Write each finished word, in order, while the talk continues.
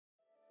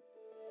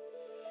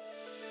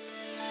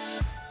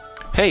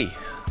Hey,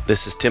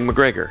 this is Tim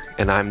McGregor,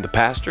 and I'm the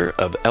pastor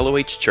of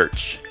LOH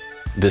Church.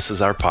 This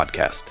is our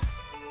podcast.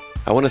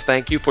 I want to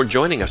thank you for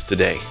joining us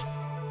today.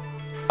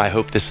 I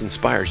hope this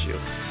inspires you.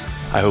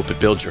 I hope it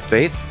builds your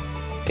faith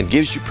and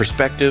gives you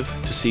perspective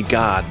to see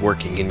God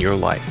working in your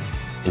life.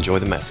 Enjoy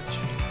the message.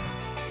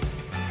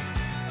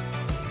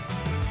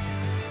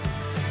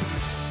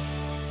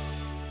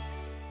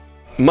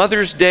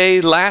 Mother's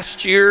Day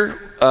last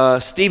year,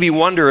 Stevie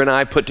Wonder and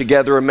I put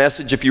together a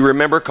message, if you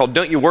remember, called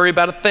Don't You Worry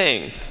About a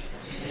Thing.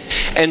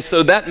 And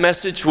so that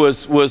message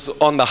was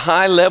on the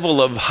high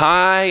level of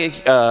high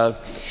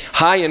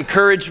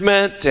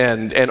encouragement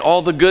and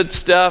all the good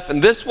stuff.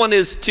 And this one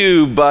is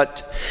too,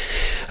 but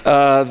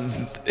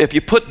if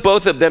you put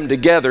both of them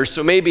together,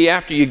 so maybe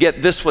after you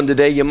get this one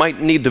today, you might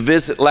need to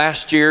visit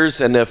last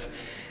year's. And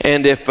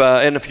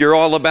if you're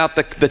all about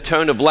the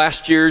tone of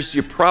last year's,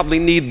 you probably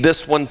need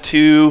this one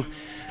too.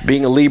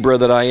 Being a Libra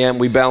that I am,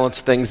 we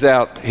balance things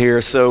out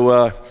here.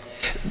 So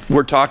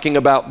we're talking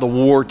about the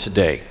war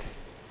today.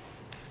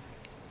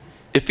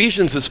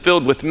 Ephesians is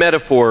filled with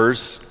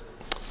metaphors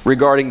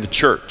regarding the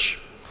church.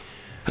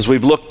 As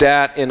we've looked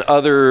at in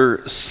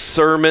other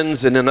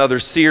sermons and in other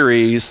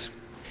series,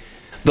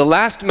 the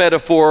last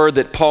metaphor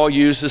that Paul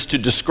uses to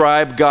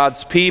describe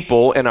God's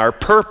people and our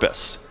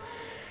purpose,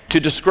 to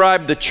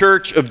describe the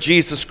church of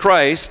Jesus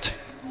Christ,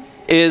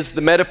 is the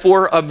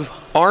metaphor of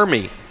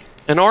army,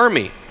 an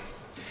army.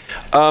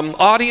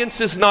 Audience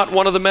is not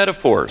one of the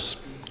metaphors.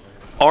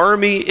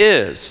 Army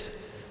is.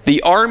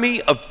 The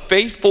army of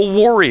faithful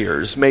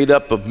warriors made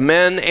up of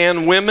men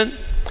and women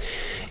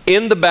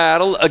in the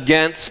battle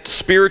against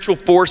spiritual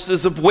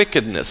forces of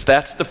wickedness.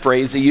 That's the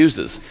phrase he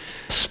uses.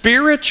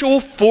 Spiritual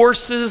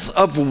forces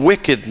of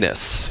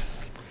wickedness.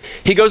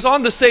 He goes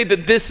on to say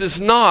that this is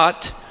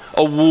not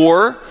a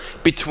war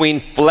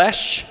between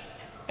flesh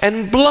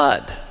and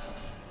blood.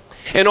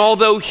 And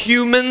although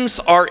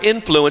humans are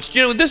influenced,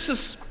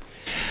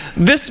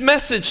 this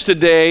message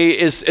today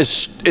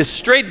is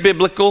straight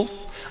biblical.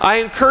 I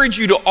encourage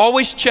you to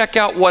always check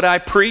out what I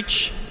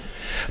preach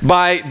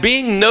by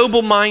being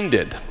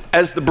noble-minded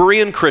as the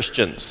Berean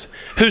Christians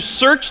who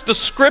searched the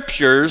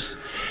scriptures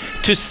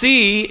to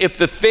see if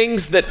the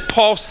things that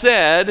Paul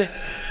said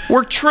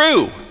were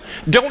true.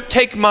 Don't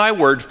take my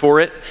word for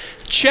it.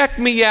 Check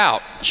me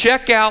out.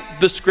 Check out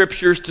the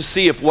scriptures to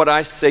see if what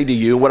I say to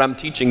you, what I'm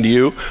teaching to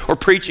you or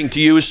preaching to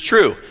you is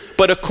true.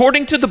 But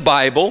according to the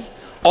Bible,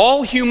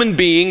 all human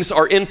beings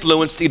are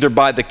influenced either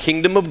by the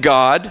kingdom of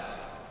God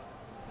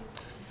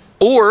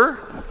or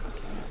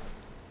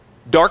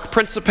dark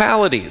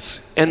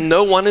principalities, and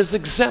no one is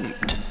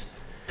exempt.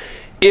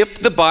 If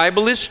the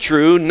Bible is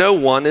true, no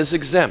one is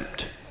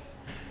exempt.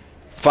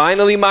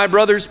 Finally, my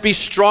brothers, be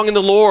strong in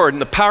the Lord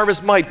and the power of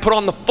his might. Put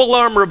on the full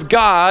armor of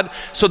God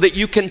so that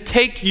you can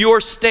take your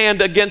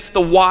stand against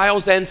the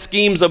wiles and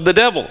schemes of the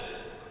devil.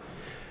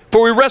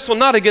 For we wrestle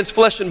not against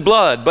flesh and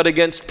blood, but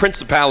against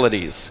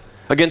principalities,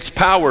 against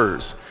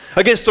powers,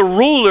 against the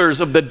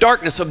rulers of the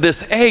darkness of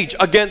this age,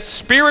 against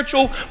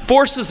spiritual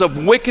forces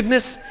of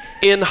wickedness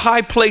in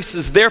high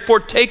places.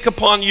 Therefore, take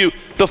upon you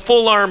the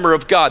full armor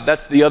of God.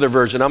 That's the other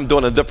version. I'm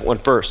doing a different one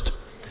first.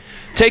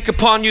 Take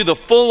upon you the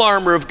full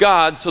armor of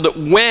God so that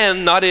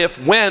when, not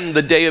if, when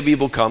the day of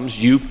evil comes,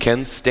 you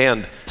can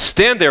stand.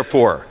 Stand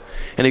therefore.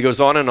 And he goes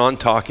on and on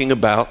talking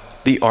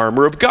about the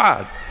armor of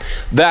God.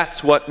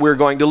 That's what we're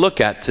going to look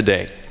at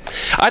today.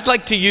 I'd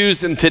like to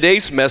use in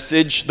today's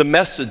message the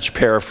Message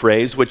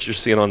paraphrase, which you're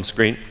seeing on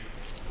screen.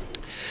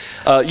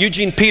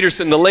 Eugene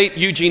Peterson, the late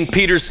Eugene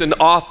Peterson,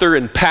 author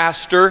and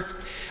pastor,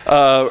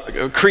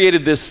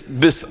 created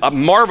this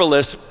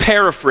marvelous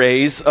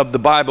paraphrase of the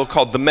Bible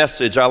called The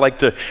Message. I like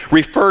to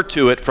refer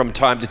to it from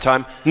time to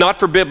time, not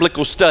for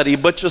biblical study,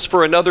 but just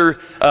for another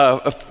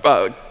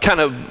kind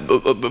of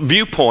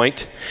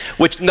viewpoint,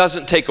 which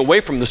doesn't take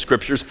away from the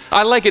scriptures.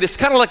 I like it. It's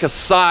kind of like a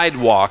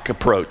sidewalk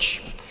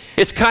approach.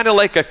 It's kind of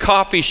like a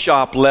coffee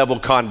shop level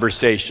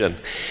conversation.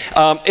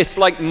 It's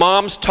like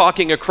moms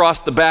talking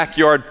across the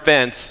backyard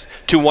fence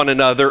to one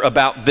another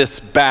about this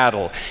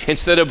battle.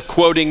 Instead of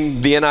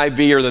quoting the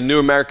NIV or the New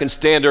American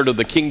Standard or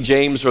the King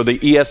James or the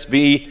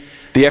ESV,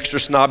 the extra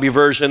snobby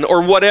version,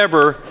 or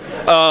whatever,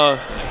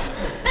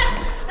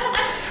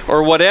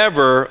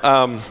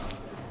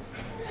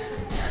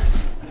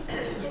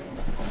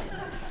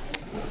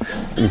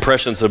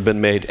 impressions have been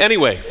made.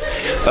 Anyway,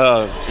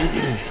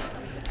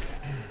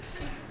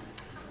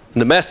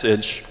 The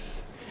Message,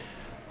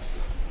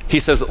 he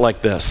says it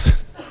like this: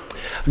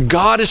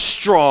 God is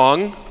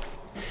strong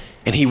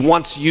and he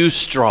wants you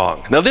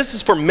strong. Now this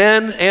is for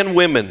men and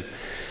women,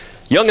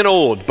 young and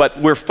old,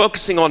 but we're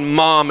focusing on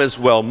mom as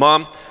well.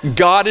 Mom,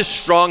 God is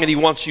strong and he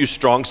wants you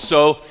strong.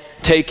 So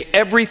take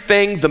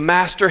everything the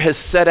master has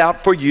set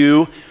out for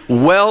you,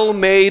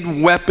 well-made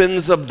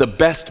weapons of the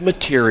best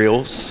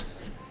materials,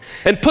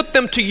 and put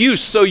them to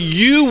use so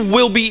you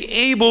will be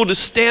able to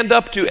stand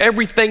up to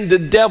everything the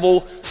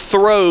devil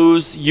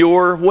throws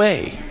your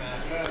way.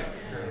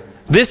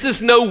 This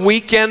is no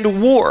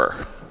weekend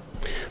war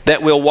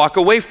that we'll walk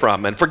away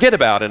from and forget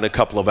about in a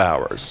couple of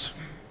hours.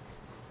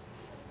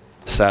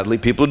 Sadly,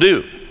 people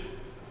do.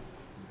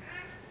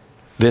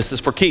 This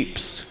is for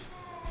keeps.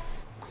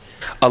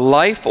 A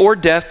life or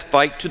death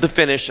fight to the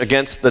finish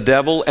against the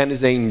devil and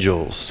his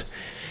angels.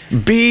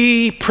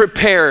 Be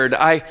prepared.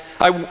 I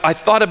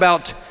thought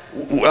about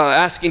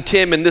asking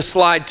Tim in this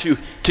slide to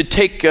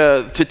take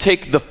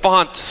the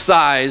font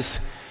size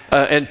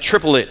and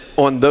triple it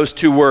on those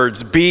two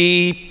words.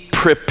 Be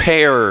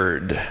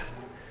prepared.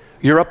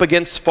 You're up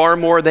against far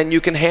more than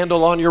you can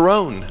handle on your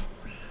own.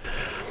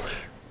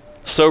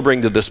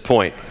 Sobering to this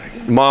point.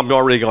 Mom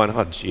already going,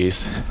 oh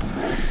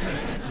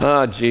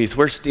geez,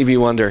 where's Stevie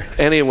Wonder?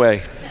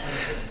 Anyway,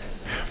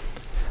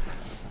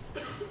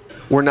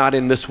 we're not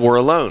in this war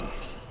alone.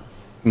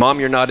 Mom,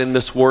 you're not in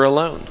this war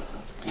alone.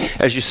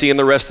 As you see in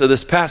the rest of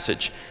this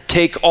passage,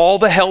 take all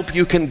the help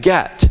you can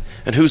get.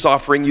 And who's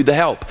offering you the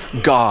help?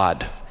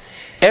 God.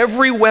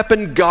 Every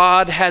weapon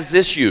God has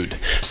issued,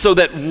 so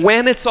that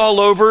when it's all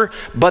over,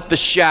 but the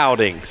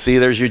shouting. See,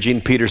 there's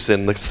Eugene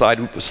Peterson, the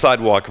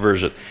sidewalk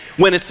version.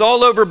 When it's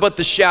all over but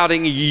the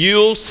shouting,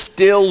 you'll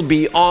still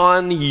be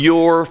on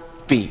your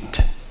feet.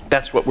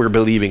 That's what we're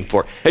believing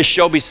for. As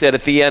Shelby said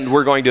at the end,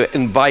 we're going to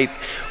invite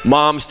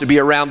moms to be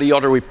around the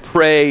altar. We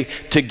pray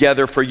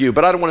together for you.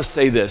 But I don't want to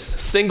say this.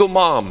 Single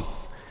mom,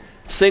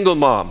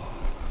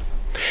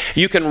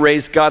 you can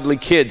raise godly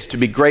kids to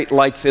be great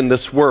lights in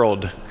this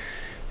world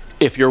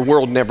if your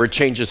world never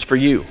changes for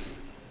you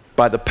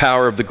by the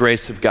power of the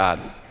grace of God.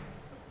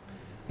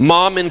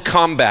 Mom in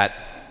combat,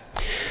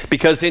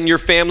 because in your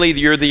family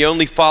you're the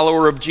only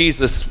follower of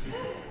Jesus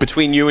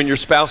between you and your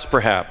spouse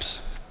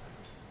perhaps.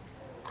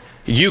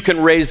 You can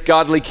raise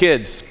godly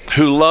kids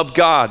who love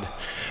God,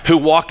 who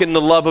walk in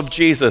the love of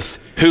Jesus,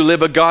 who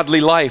live a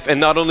godly life, and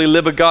not only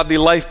live a godly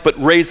life,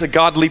 but raise a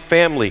godly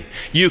family.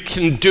 You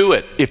can do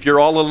it. If you're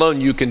all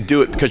alone, you can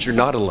do it because you're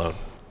not alone.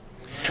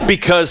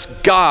 Because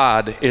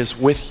God is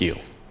with you.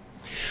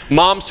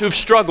 Moms who've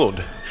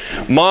struggled,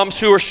 moms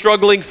who are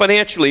struggling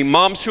financially,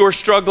 moms who are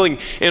struggling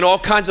in all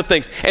kinds of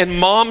things, and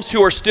moms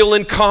who are still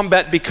in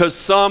combat because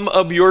some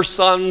of your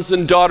sons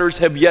and daughters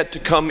have yet to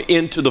come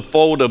into the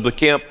fold of the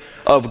camp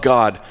of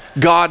God.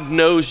 God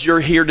knows you're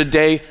here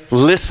today.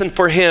 Listen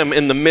for Him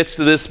in the midst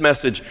of this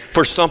message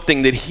for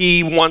something that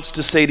He wants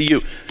to say to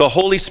you. The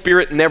Holy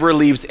Spirit never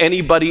leaves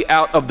anybody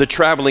out of the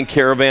traveling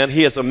caravan.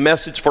 He has a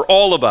message for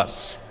all of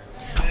us.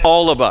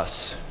 All of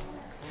us.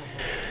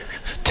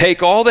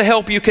 Take all the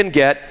help you can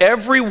get,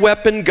 every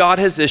weapon God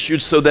has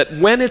issued, so that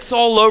when it's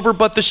all over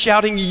but the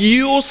shouting,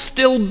 you'll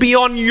still be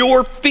on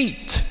your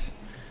feet.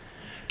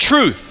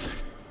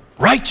 Truth,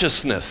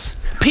 righteousness,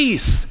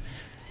 peace,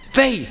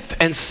 faith,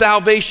 and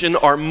salvation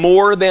are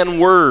more than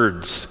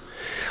words.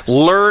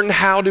 Learn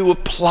how to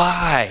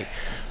apply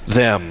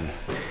them.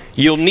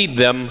 You'll need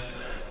them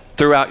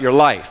throughout your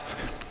life.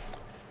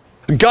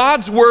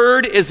 God's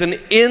word is an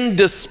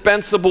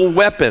indispensable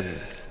weapon.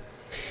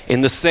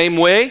 In the same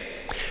way,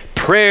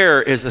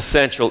 prayer is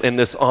essential in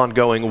this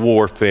ongoing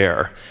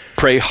warfare.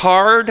 Pray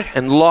hard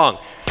and long.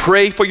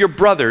 Pray for your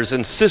brothers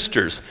and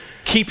sisters.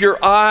 Keep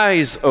your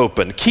eyes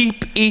open.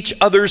 Keep each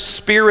other's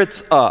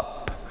spirits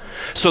up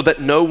so that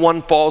no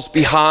one falls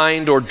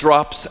behind or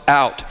drops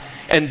out.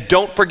 And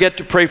don't forget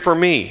to pray for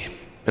me.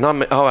 And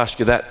I'll ask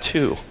you that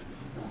too.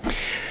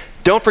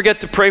 Don't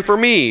forget to pray for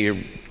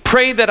me.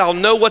 Pray that I'll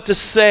know what to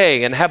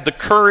say and have the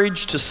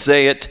courage to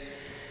say it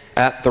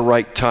at the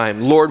right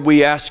time. Lord,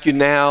 we ask you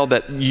now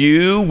that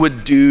you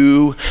would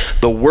do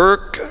the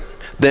work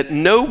that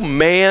no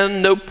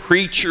man, no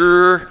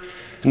preacher,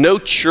 no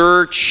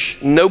church,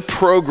 no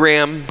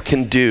program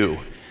can do.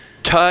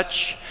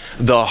 Touch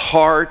the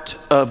heart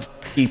of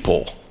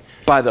people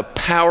by the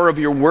power of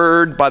your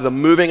word, by the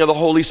moving of the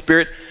Holy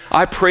Spirit.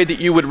 I pray that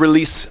you would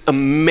release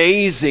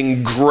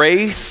amazing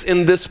grace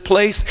in this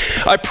place.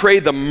 I pray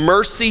the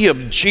mercy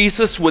of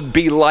Jesus would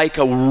be like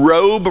a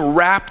robe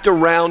wrapped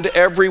around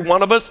every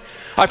one of us.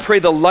 I pray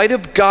the light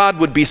of God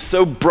would be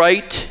so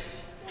bright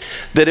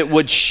that it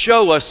would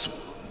show us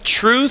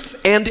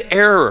truth and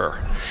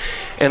error.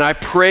 And I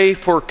pray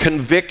for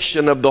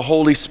conviction of the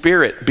Holy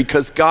Spirit,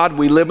 because God,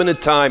 we live in a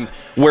time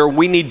where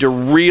we need to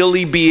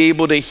really be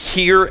able to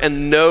hear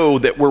and know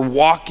that we're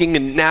walking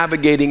and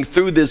navigating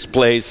through this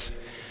place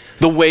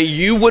the way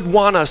you would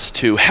want us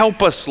to.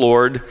 Help us,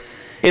 Lord,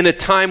 in a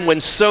time when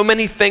so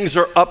many things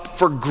are up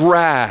for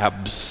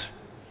grabs.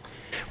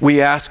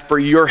 We ask for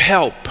your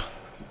help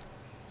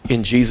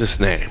in Jesus'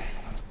 name.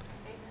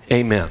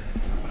 Amen.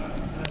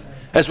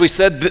 As we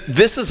said,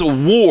 this is a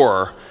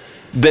war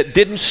that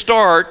didn't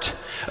start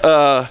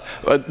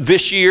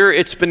this year.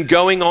 It's been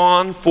going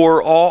on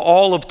for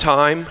all of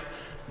time,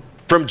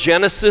 from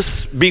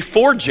Genesis,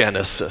 before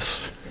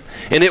Genesis.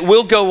 And it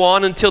will go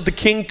on until the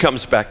King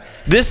comes back.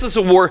 This is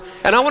a war,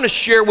 and I want to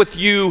share with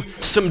you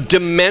some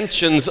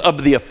dimensions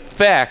of the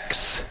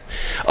effects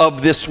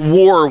of this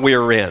war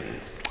we're in,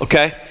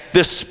 okay?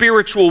 This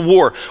spiritual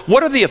war.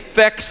 What are the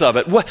effects of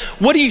it? What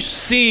do you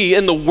see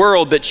in the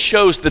world that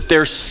shows that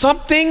there's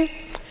something,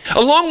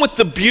 along with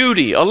the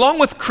beauty, along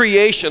with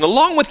creation,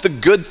 along with the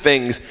good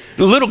things,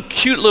 the little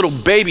cute little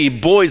baby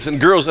boys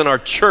and girls in our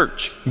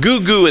church,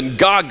 Goo Goo and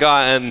Gaga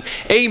and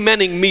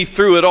amening me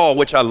through it all,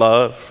 which I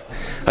love.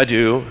 I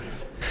do.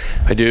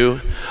 I do.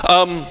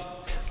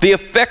 The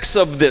effects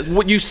of this,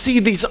 what you see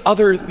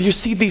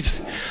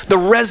the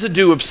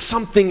residue of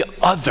something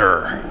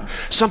other,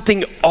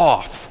 something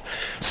off,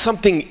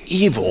 something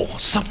evil,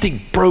 something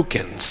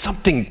broken,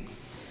 something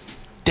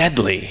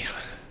deadly.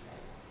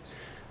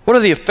 What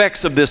are the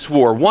effects of this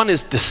war? One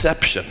is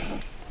deception.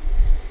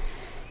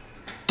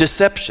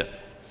 Deception.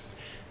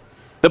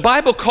 The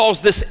Bible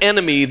calls this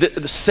enemy,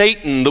 the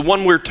Satan, the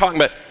one we're talking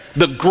about,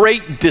 the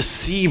great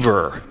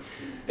deceiver.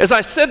 As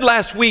I said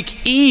last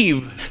week,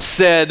 Eve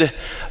said,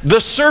 the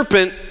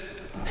serpent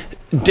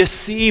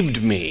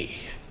deceived me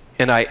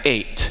and I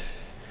ate.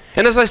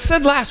 And as I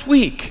said last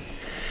week,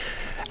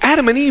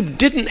 Adam and Eve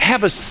didn't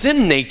have a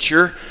sin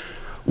nature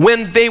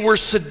when they were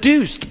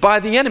seduced by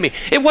the enemy.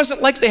 It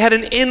wasn't like they had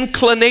an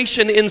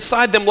inclination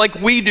inside them like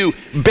we do,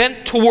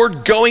 bent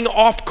toward going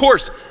off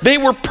course. They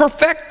were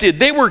perfected.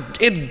 They were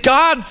in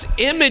God's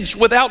image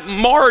without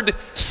marred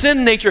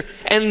sin nature,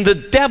 and the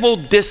devil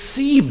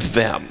deceived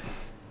them.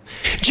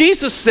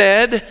 Jesus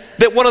said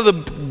that one of the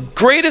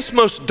greatest,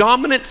 most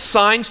dominant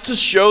signs to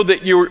show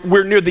that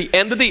we're near the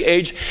end of the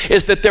age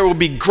is that there will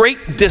be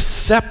great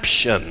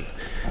deception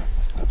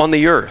on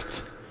the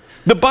earth.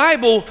 The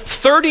Bible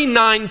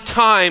 39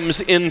 times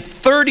in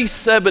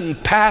 37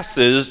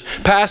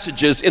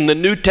 passages in the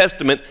New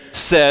Testament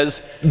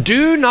says,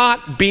 do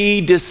not be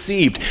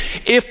deceived.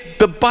 If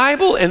the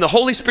Bible and the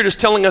Holy Spirit is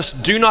telling us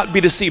do not be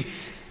deceived,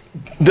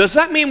 does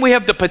that mean we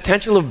have the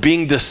potential of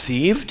being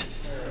deceived?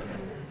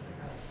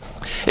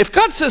 If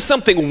God says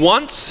something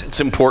once, it's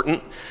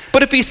important.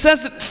 But if he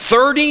says it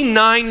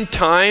 39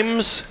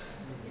 times,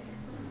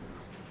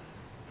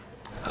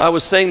 I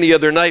was saying the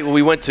other night when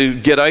we went to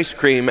get ice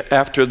cream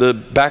after the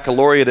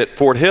baccalaureate at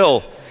Fort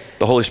Hill,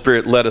 the Holy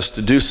Spirit led us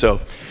to do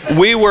so.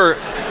 We were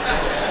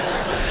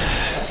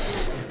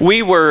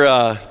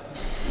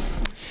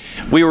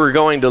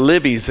going to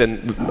Libby's,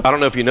 and I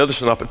don't know if you know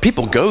this or not, but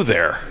people go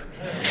there.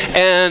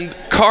 And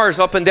cars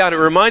up and down. It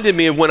reminded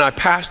me of when I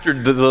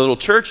pastored the little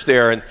church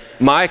there, and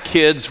my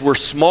kids were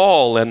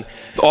small, and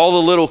all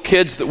the little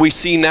kids that we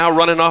see now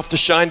running off to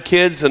Shine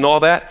Kids and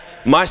all that,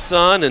 my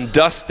son and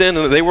Dustin,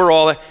 and they were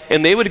all that,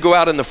 and they would go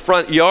out in the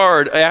front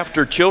yard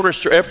after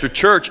church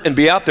and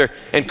be out there,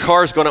 and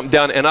cars going up and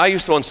down. And I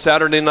used to, on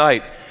Saturday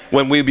night,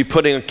 when we'd be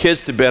putting our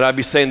kids to bed, I'd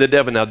be saying to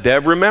Devin, now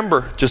Dev,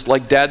 remember, just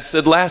like Dad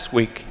said last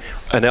week,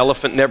 an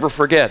elephant never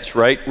forgets,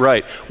 right?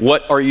 Right.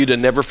 What are you to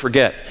never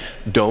forget?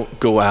 Don't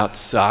go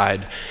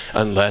outside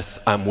unless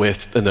I'm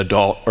with an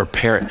adult or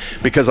parent.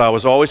 Because I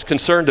was always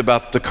concerned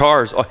about the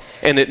cars,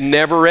 and it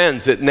never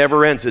ends. It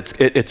never ends.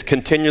 It's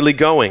continually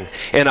going.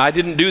 And I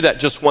didn't do that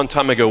just one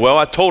time. I go, well,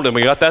 I told him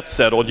we got that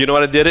settled. You know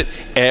what I did it?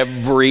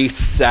 Every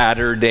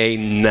Saturday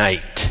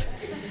night.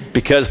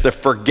 Because the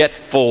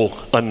forgetful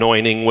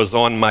anointing was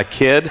on my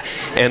kid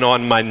and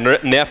on my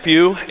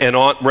nephew and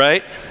on,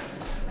 right?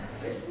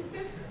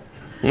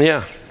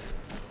 Yeah.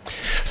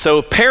 So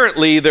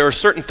apparently there are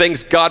certain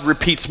things God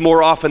repeats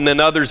more often than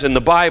others in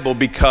the Bible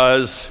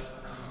because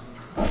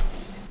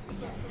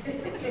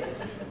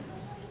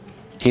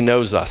he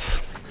knows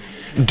us.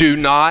 Do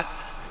not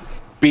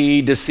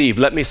be deceived.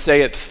 Let me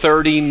say it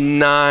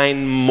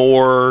 39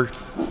 more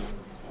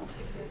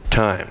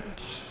times.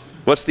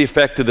 What's the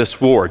effect of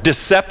this war?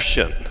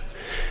 Deception.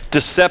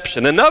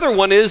 Deception. Another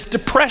one is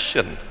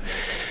depression.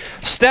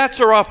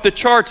 Stats are off the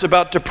charts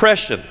about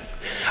depression.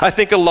 I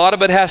think a lot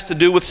of it has to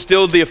do with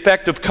still the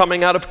effect of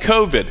coming out of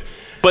COVID.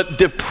 But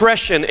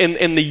depression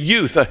in the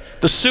youth,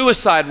 the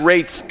suicide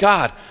rates,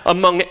 God,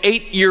 among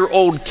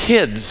 8-year-old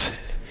kids,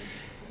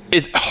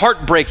 is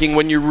heartbreaking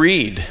when you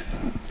read.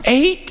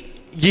 8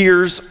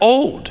 years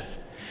old.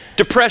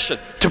 Depression,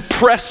 to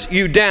press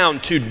you down,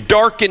 to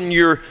darken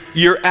your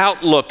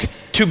outlook,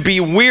 to be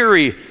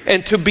weary,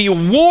 and to be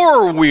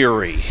war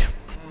weary.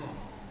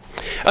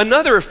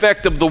 Another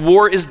effect of the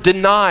war is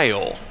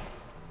denial.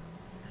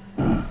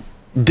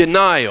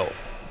 Denial.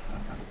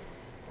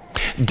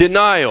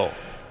 Denial.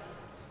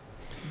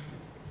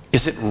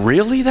 Is it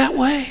really that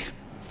way?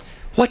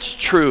 What's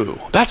true?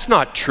 That's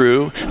not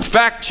true.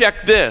 Fact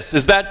check this.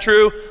 Is that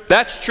true?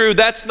 That's true.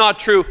 That's not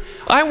true.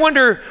 I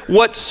wonder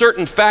what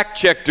certain fact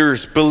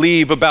checkers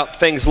believe about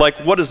things like,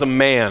 what is a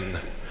man?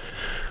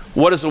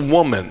 What is a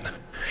woman?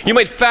 You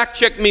might fact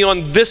check me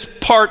on this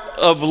part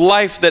of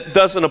life that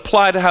doesn't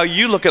apply to how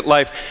you look at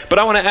life, but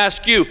I want to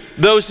ask you,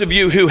 those of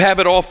you who have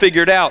it all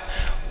figured out,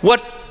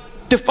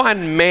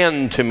 define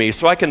man to me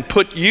so I can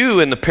put you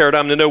in the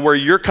paradigm to know where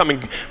you're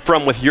coming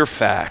from with your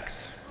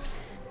facts.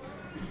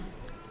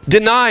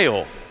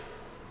 Denial.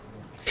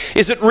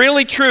 Is it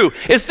really true?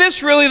 Is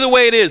this really the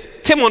way it is?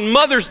 Tim, on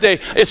Mother's Day,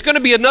 it's going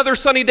to be another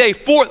sunny day.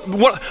 We're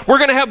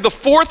going to have the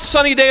 4th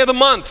sunny day of the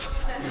month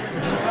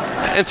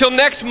until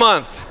next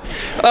month.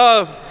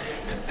 What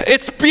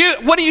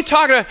are you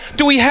talking about?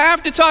 Do we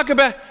have to talk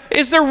about?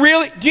 Is there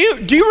really, do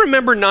you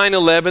remember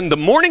 9/11, the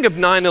morning of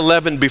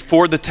 9/11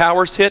 before the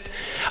towers hit?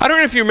 I don't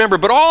know if you remember,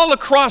 but all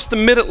across the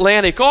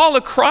mid-Atlantic, all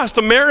across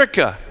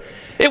America,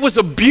 it was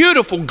a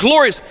beautiful,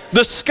 glorious,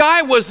 the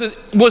sky was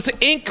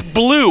ink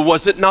blue,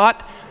 was it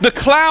not? The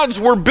clouds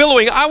were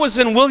billowing. I was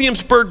in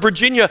Williamsburg,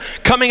 Virginia,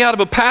 coming out of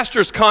a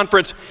pastor's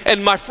conference,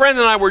 and my friend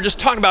and I were just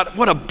talking about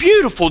what a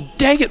beautiful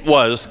day it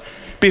was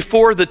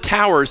before the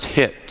towers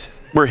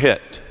were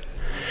hit.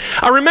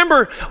 I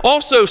remember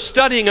also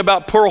studying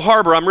about Pearl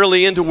Harbor. I'm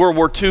really into World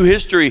War II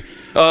history.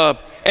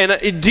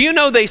 And do you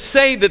know they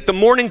say that the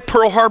morning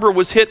Pearl Harbor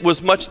was hit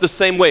was much the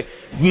same way?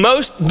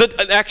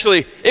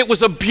 Actually, it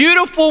was a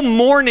beautiful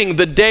morning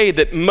the day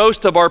that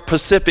most of our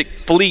Pacific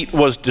fleet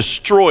was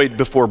destroyed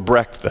before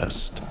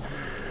breakfast.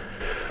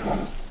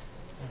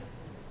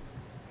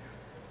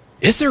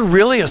 Is there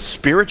really a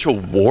spiritual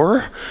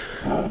war?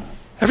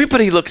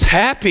 Everybody looks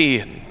happy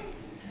and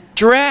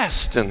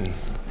dressed, and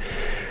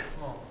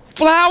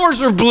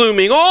flowers are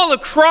blooming all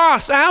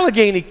across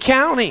Allegheny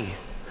County.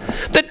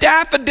 The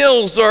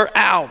daffodils are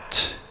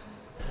out.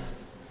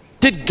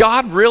 Did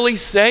God really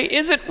say?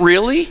 Is there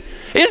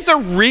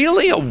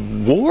really a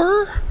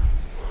war?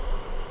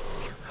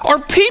 Are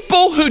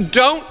people who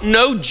don't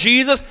know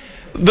Jesus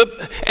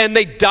and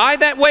they die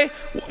that way?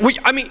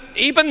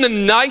 Even the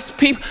nice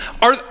people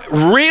are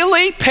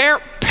really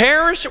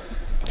perish.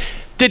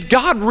 Did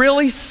God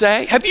really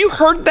say? Have you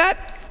heard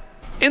that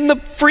in the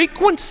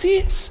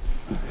frequencies?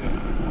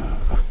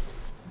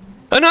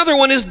 Another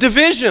one is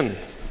division.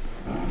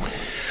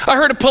 I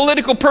heard a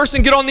political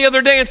person get on the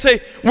other day and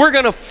say, we're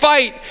going to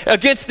fight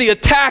against the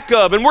attack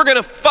of, and we're going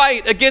to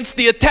fight against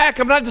the attack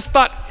of. And I just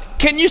thought,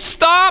 can you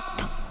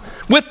stop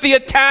with the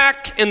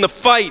attack and the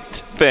fight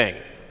thing?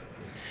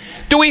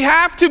 Do we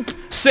have to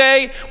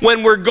say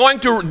when we're going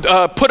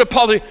to put a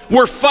policy,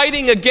 we're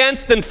fighting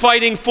against and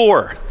fighting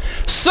for?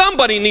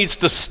 Somebody needs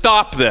to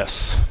stop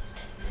this.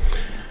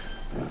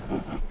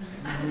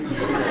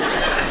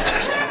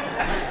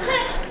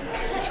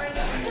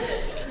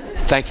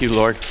 Thank you,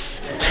 Lord.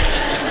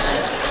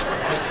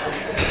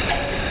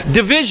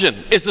 Division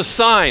is a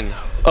sign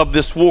of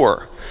this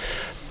war.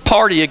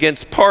 Party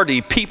against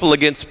party, people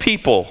against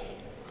people.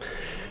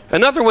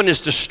 Another one is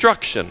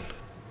destruction.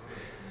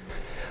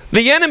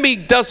 The enemy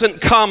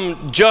doesn't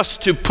come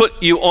just to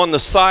put you on the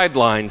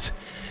sidelines.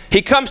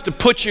 He comes to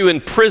put you in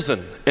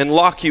prison and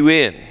lock you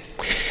in.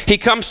 He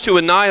comes to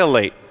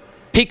annihilate.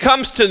 He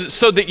comes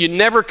so that you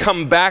never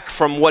come back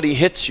from what he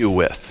hits you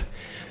with.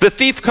 The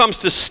thief comes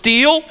to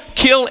steal,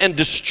 kill, and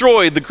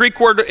destroy. The Greek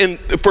word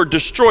for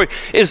destroy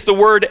is the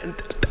word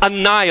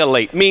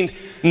annihilate, means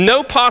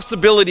no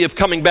possibility of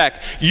coming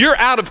back. You're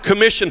out of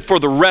commission for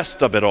the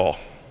rest of it all.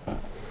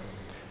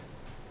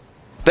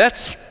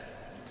 That's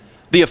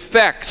the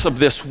effects of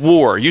this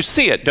war. You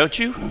see it, don't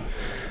you?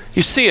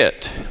 You see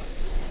it.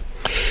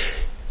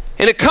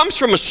 And it comes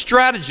from a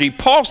strategy.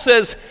 Paul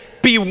says,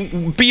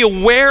 be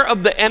aware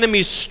of the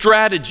enemy's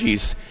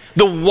strategies,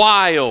 the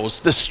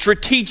wiles, the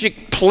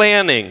strategic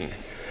planning.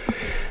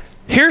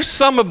 Here's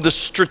some of the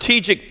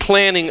strategic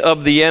planning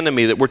of the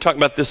enemy that we're talking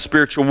about, this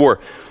spiritual war.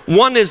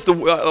 One is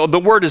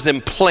the word is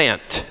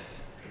implant.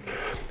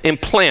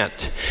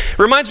 Implant.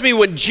 Reminds me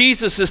when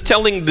Jesus is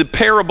telling the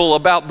parable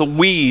about the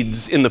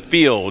weeds in the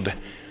field.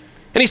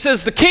 And he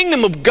says, the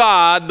kingdom of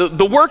God,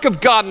 the work of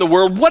God in the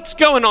world, what's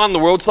going on in the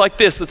world? It's like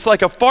this. It's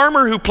like a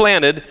farmer who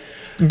planted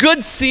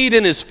good seed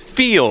in his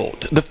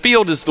field. The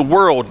field is the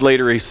world,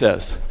 later he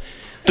says.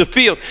 The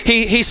field.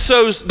 He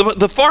sows,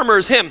 the farmer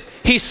is him.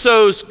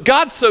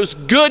 God sows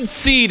good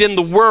seed in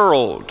the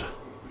world.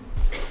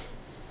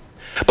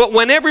 But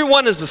when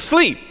everyone is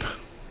asleep,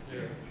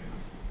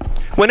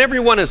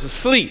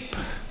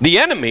 the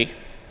enemy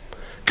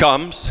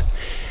comes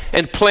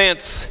and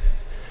plants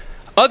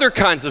other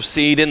kinds of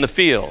seed in the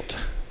field.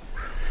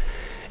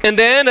 And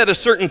then at a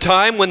certain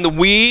time when the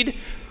weed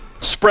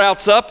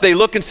sprouts up, they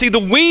look and see the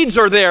weeds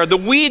are there. The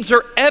weeds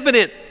are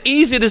evident,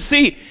 easy to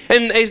see.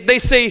 And they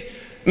say,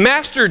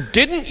 Master,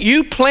 didn't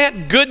you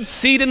plant good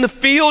seed in the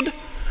field?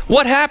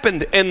 What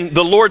happened? And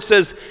the Lord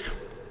says,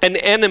 an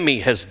enemy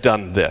has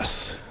done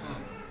this.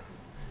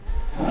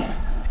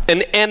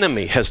 An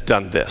enemy has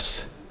done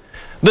this.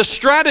 The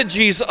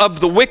strategies of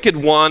the wicked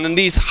one and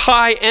these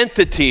high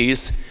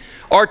entities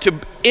are to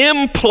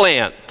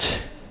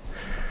implant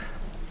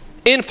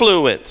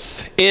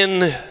influence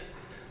in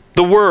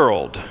the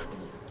world.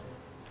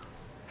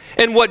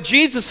 And what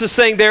Jesus is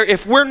saying there,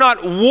 if we're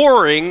not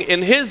warring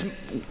in his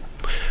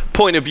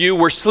point of view,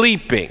 we're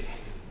sleeping.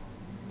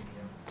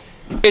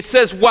 It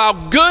says,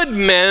 while good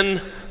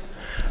men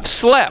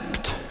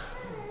slept.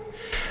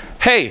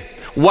 Hey,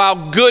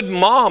 while good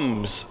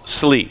moms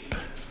sleep.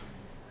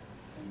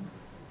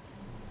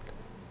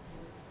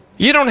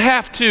 You don't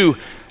have to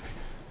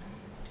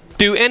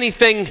do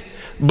anything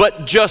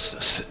but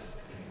just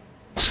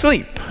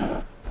sleep.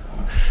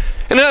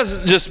 And it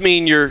doesn't just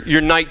mean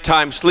your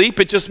nighttime sleep.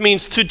 It just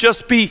means to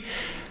just be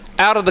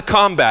out of the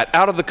combat,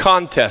 out of the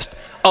contest.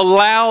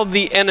 Allow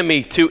the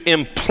enemy to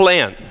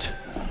implant.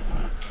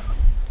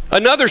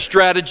 Another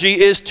strategy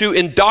is to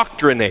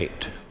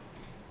indoctrinate.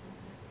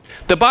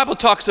 The Bible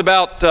talks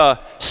about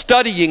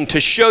studying to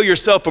show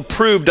yourself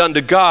approved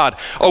unto God,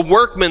 a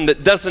workman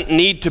that doesn't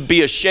need to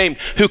be ashamed,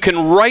 who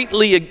can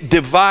rightly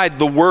divide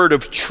the word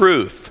of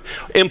truth.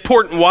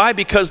 Important. Why?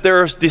 Because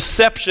there's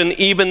deception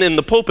even in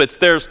the pulpits.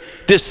 There's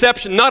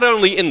deception not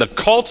only in the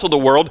cults of the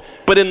world,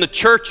 but in the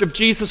church of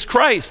Jesus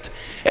Christ.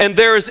 And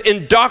there's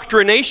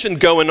indoctrination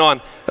going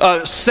on,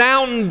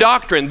 sound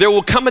doctrine. There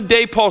will come a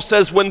day, Paul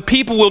says, when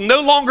people will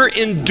no longer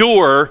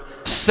endure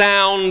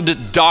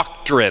sound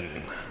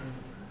doctrine,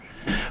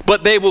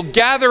 but they will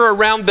gather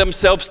around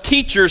themselves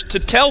teachers to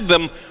tell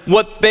them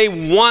what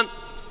they want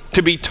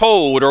to be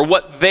told or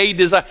what they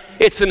desire.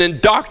 It's an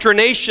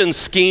indoctrination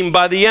scheme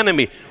by the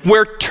enemy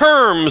where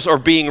terms are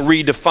being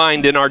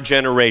redefined in our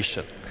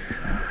generation.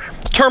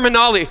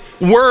 Terminology,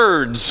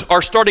 words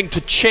are starting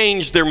to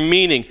change their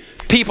meaning.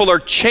 People are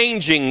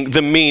changing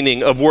the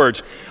meaning of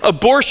words.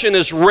 Abortion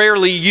is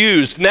rarely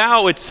used.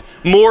 Now it's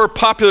more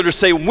popular to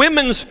say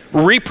women's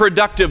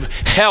reproductive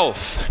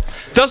health.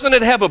 Doesn't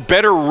it have a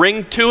better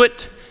ring to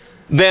it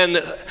than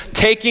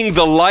taking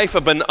the life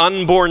of an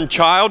unborn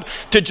child,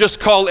 to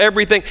just call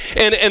everything?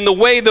 And the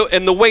way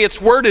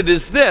it's worded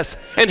is this.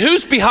 And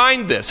who's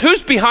behind this?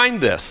 Who's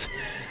behind this?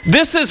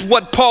 This is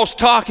what Paul's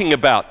talking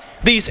about.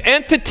 These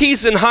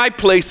entities in high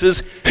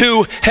places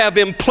who have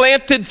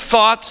implanted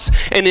thoughts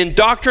and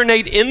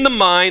indoctrinate in the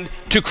mind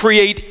to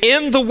create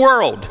in the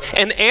world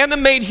and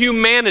animate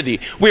humanity.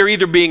 We are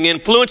either being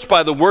influenced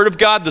by the Word of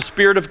God, the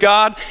Spirit of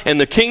God, and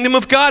the kingdom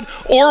of God,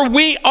 or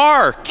we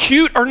are,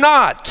 cute or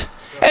not,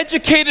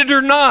 educated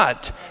or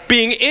not,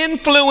 being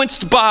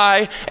influenced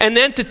by an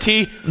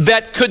entity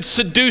that could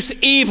seduce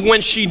Eve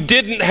when she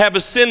didn't have a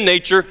sin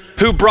nature,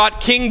 who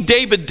brought King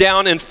David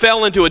down and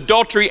fell into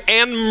adultery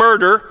and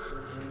murder,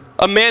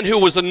 a man who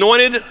was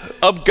anointed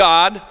of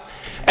God,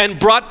 and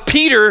brought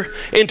Peter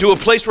into a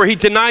place where he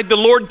denied the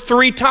Lord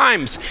 3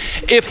 times.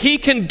 If he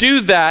can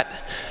do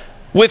that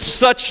with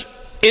such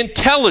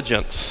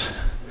intelligence,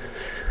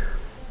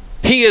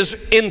 he is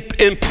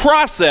in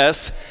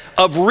process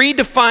of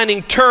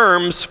redefining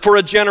terms for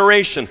a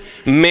generation.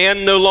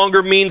 Man no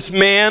longer means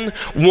man.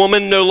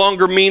 Woman no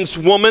longer means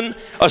woman.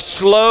 A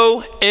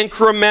slow,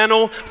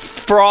 incremental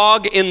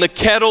frog in the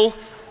kettle,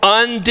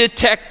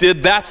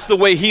 undetected. That's the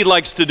way he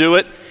likes to do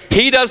it.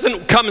 He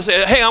doesn't come and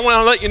say, hey, I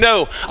want to let you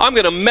know, I'm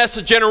going to mess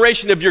a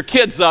generation of your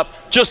kids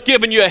up, just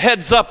giving you a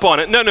heads up on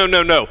it.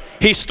 No.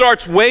 He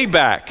starts way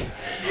back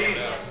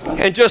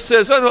and just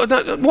says,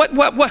 what?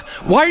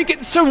 Why are you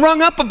getting so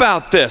rung up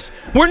about this?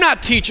 We're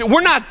not teaching,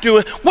 we're not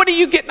doing, what are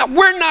you getting,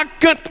 we're not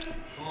good.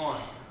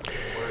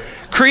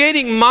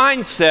 Creating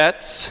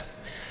mindsets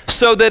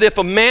so that if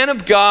a man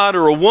of God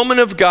or a woman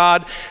of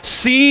God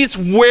sees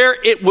where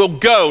it will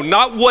go,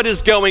 not what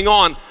is going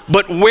on,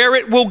 but where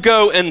it will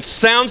go, and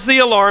sounds the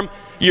alarm,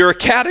 you're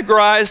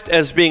categorized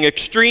as being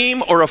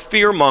extreme or a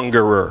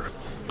fearmongerer.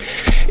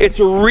 It's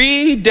a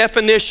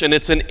redefinition.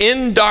 It's an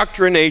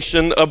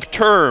indoctrination of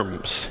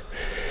terms.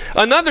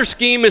 Another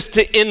scheme is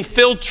to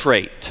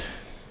infiltrate,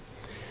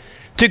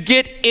 to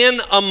get in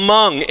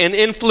among and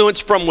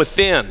influence from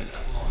within.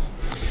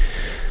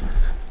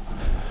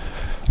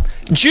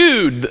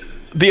 Jude,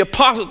 the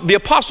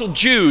Apostle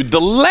Jude, the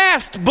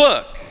last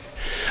book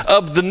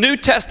of the New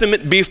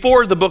Testament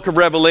before the book of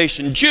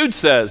Revelation, Jude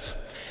says,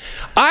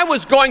 I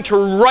was going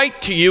to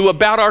write to you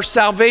about our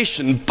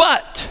salvation,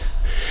 but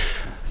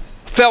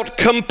felt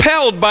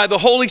compelled by the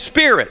Holy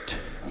Spirit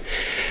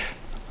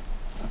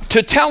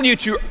to tell you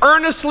to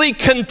earnestly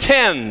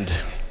contend.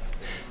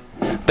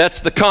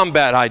 That's the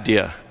combat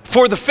idea.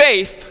 For the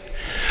faith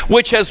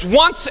which has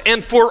once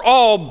and for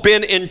all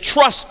been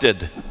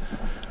entrusted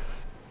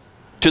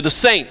to the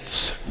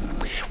saints.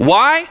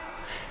 Why?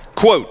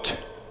 Quote,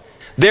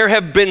 there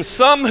have been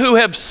some who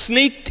have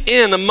sneaked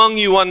in among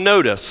you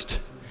unnoticed.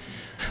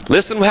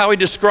 Listen to how he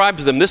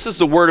describes them. This is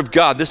the word of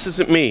God. This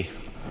isn't me.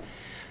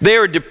 They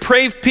are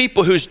depraved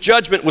people whose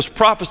judgment was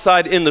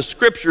prophesied in the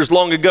scriptures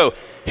long ago.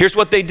 Here's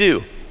what they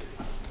do.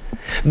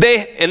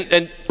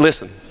 And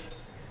listen.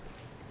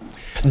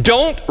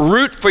 Don't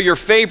root for your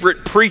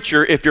favorite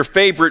preacher if your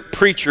favorite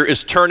preacher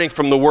is turning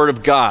from the word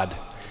of God,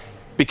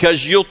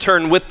 because you'll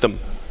turn with them.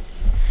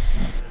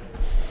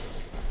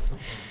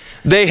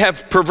 They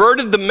have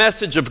perverted the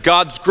message of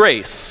God's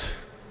grace.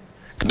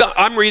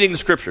 I'm reading the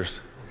scriptures.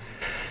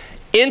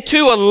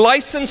 Into a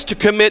license to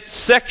commit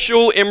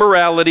sexual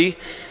immorality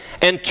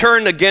and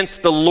turn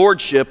against the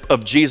lordship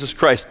of Jesus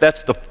Christ.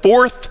 That's the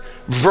 4th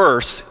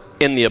verse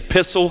in the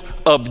epistle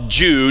of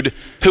Jude,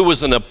 who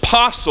was an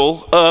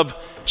apostle of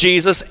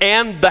Jesus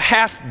and the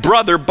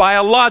half-brother,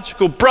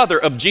 biological brother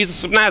of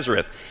Jesus of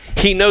Nazareth.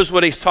 He knows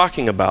what he's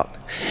talking about.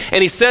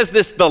 And he says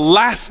this, the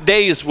last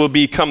days will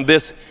become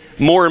this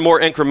more and more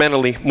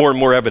incrementally, more and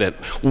more evident.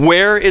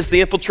 Where is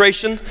the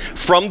infiltration?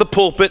 From the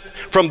pulpit,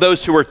 from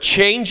those who are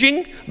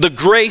changing the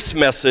grace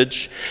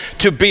message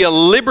to be a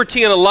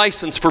liberty and a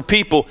license for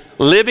people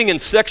living in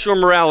sexual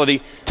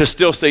immorality to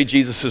still say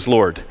Jesus is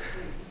Lord.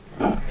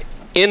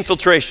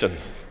 Infiltration.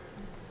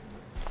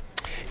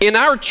 In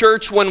our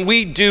church, when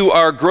we do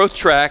our growth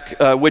track,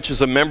 which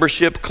is a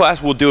membership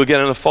class, we'll do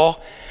again in the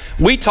fall,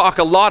 we talk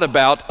a lot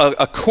about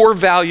a core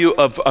value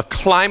of a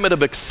climate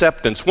of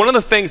acceptance. One of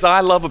the things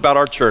I love about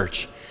our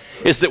church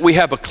is that we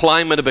have a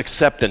climate of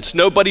acceptance.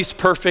 Nobody's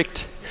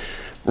perfect,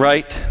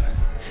 right?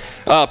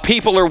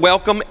 People are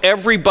welcome.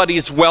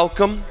 Everybody's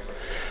welcome.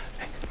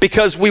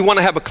 Because we want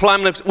to have a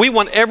climate, we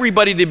want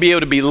everybody to be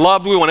able to be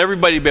loved. We want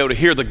everybody to be able to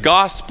hear the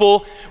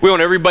gospel. We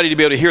want everybody to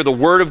be able to hear the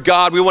word of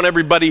God. We want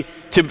everybody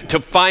to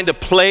find a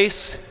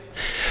place.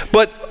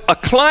 But a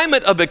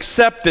climate of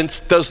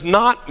acceptance does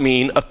not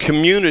mean a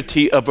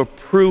community of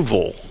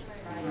approval.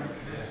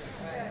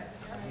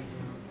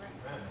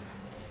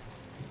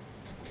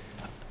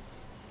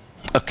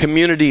 A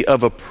community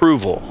of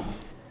approval.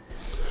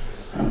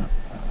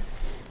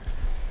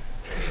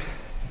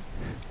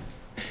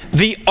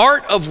 The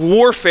art of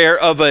warfare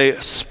of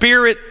a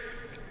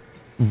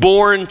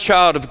spirit-born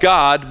child of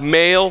God,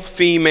 male,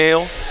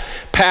 female,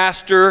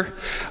 pastor,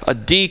 a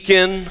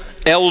deacon,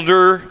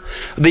 elder,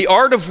 the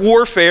art of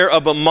warfare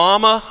of a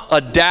mama,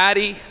 a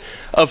daddy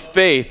of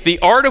faith. The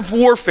art of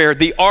warfare,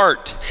 the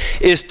art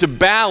is to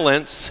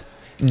balance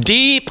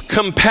deep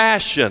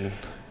compassion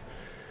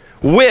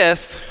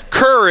with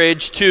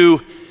courage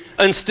to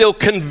instill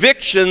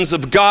convictions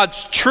of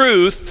God's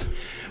truth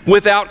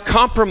without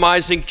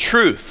compromising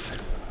truth.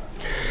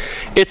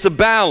 It's a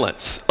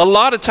balance. A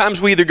lot of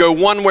times we either go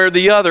one way or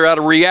the other out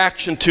of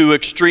reaction to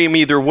extreme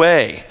either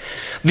way.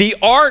 The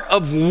art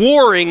of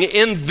warring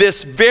in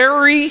this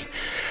very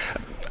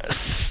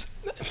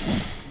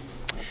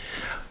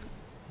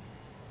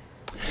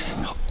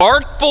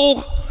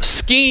artful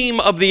scheme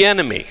of the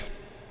enemy.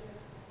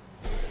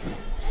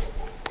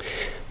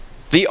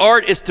 The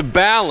art is to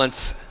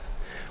balance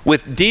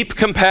with deep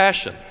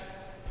compassion,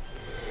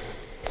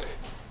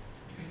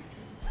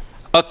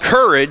 a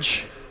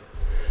courage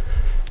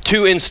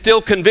to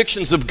instill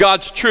convictions of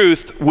God's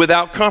truth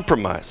without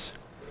compromise.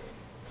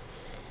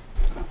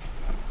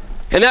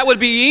 And that would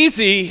be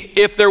easy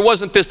if there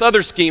wasn't this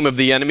other scheme of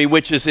the enemy,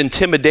 which is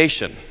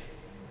intimidation.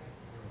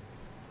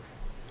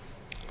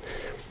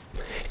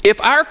 If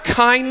our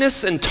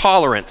kindness and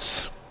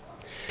tolerance,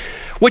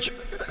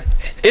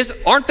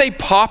 aren't they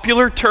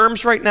popular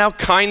terms right now?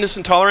 Kindness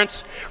and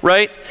tolerance,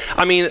 right?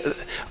 I mean,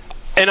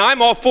 and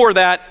I'm all for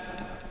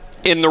that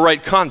in the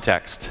right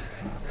context.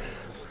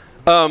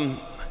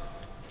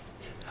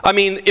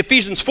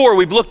 Ephesians 4,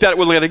 we've looked at it,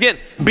 we'll look at it again.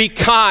 Be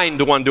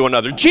kind one to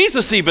another.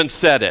 Jesus even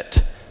said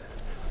it,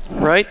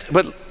 right?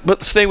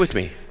 But stay with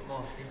me.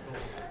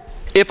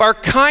 If our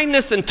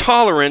kindness and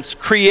tolerance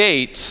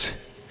creates,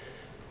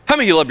 how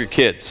many of you love your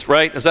kids,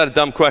 right? Is that a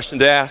dumb question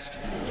to ask?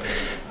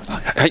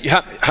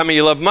 How many of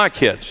you love my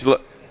kids?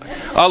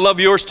 I love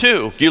yours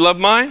too. Do you love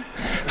mine?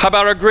 How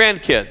about our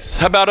grandkids?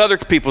 How about other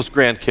people's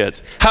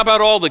grandkids? How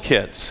about all the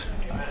kids?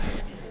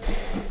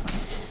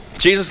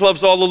 Jesus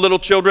loves all the little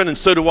children, and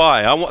so do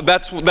I.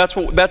 That's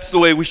the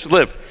way we should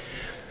live.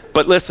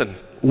 But listen,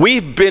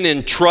 we've been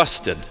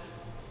entrusted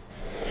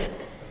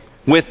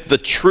with the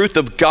truth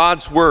of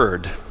God's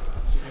word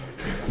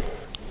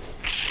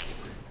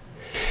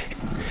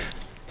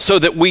so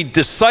that we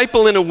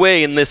disciple in a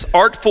way in this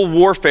artful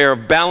warfare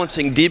of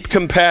balancing deep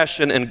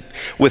compassion and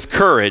with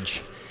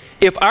courage.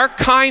 If our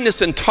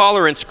kindness and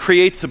tolerance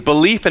creates a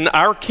belief in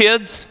our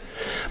kids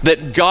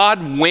that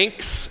God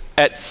winks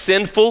at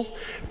sinful,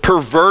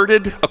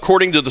 perverted,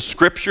 according to the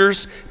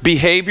scriptures,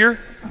 behavior,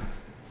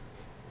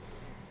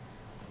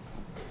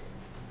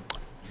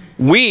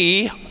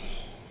 we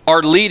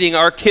are leading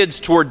our kids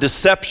toward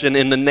deception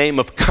in the name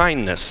of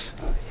kindness.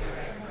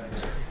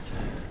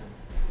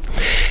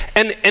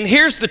 And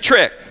here's the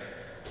trick.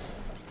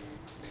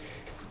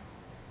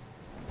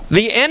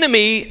 The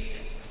enemy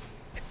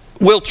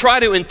will try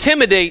to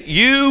intimidate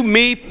you,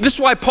 me. This is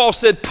why Paul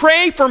said,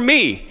 pray for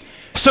me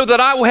so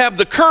that I will have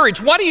the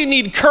courage. Why do you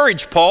need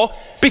courage, Paul?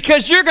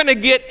 Because you're going to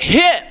get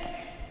hit.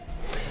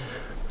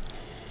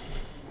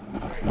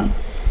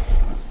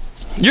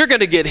 You're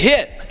going to get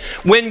hit.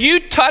 When you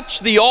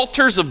touch the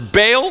altars of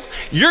Baal,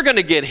 you're going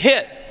to get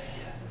hit.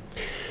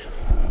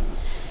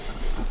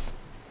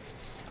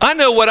 I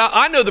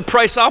know the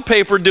price I'll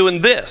pay for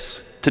doing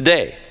this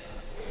today.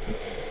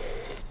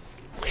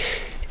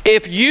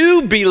 If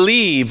you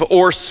believe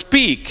or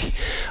speak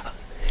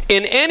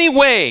in any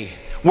way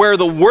where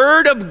the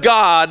word of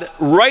God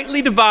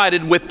rightly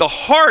divided with the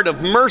heart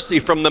of mercy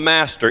from the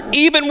master,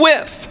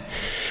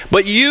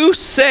 but you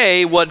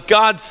say what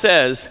God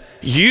says,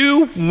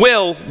 you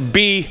will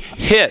be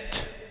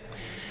hit.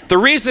 The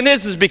reason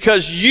is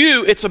because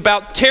it's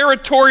about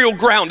territorial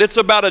ground. It's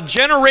about a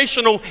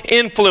generational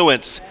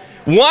influence.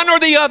 One or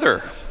the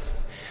other.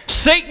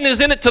 Satan is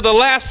in it till the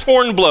last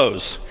horn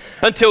blows.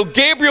 Until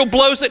Gabriel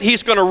blows it,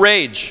 he's going to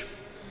rage.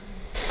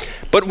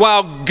 But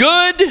while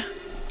good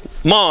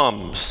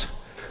moms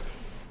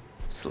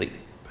sleep,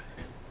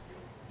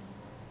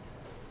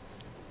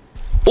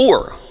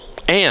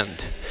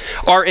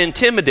 are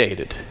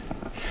intimidated.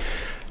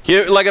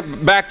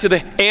 Back to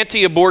the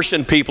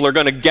anti-abortion people are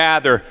going to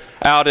gather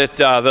out at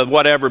the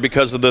whatever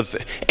because of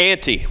the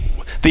anti.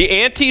 The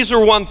antis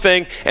are one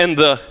thing, and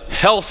the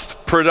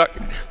health product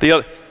the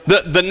other.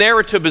 The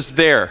narrative is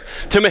there.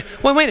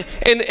 Wait.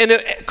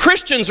 And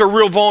Christians are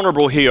real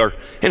vulnerable here.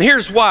 And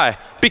here's why.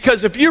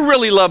 Because if you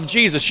really love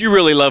Jesus, you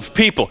really love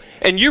people.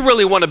 And you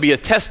really want to be a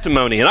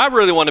testimony. And I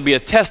really want to be a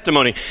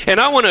testimony. And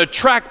I want to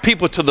attract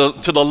people to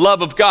the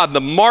love of God,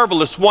 the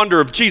marvelous wonder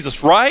of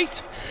Jesus,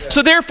 right? Yeah.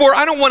 So therefore,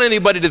 I don't want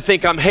anybody to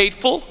think I'm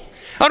hateful.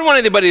 I don't want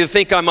anybody to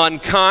think I'm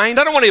unkind.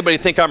 I don't want anybody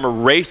to think I'm a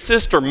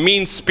racist or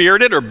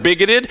mean-spirited or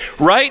bigoted,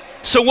 right?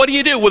 So what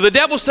do? Well, the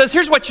devil says,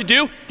 here's what you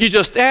do. You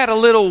just add a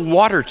little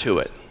water to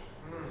it.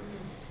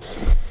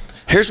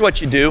 Here's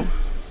what you do.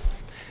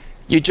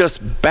 You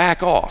just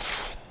back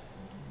off.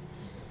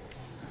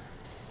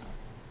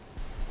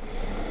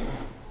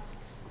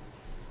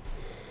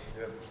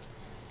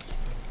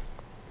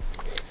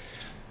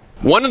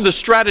 One of the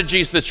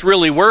strategies that's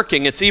really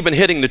working, it's even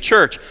hitting the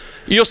church.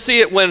 You'll see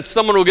it when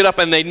someone will get up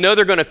and they know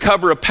they're going to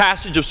cover a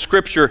passage of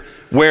Scripture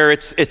where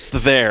it's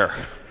there.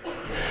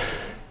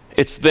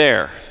 It's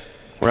there,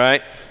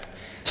 right?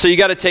 So you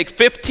got to take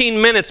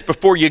 15 minutes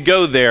before you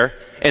go there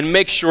and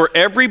make sure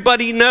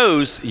everybody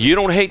knows you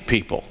don't hate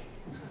people.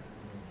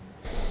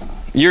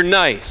 You're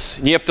nice.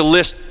 You have to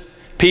list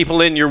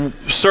people in your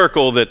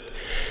circle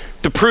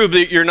to prove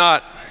that you're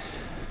not.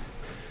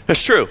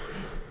 That's true.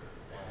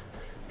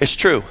 It's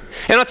true.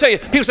 And I'll tell you,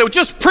 people say, well,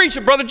 just preach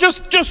it, brother.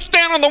 Just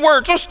stand on the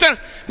word. Just stand.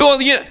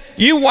 Well,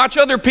 you watch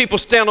other people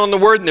stand on the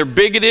word and they're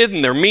bigoted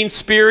and they're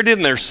mean-spirited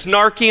and they're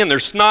snarky and they're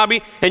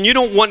snobby, and you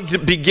don't want to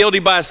be guilty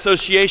by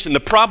association.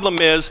 The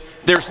problem is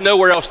there's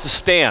nowhere else to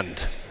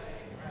stand.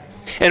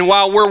 And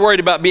while we're worried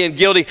about being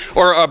guilty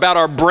or about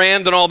our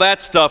brand and all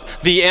that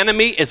stuff, the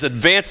enemy is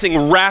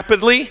advancing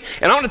rapidly.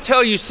 And I want to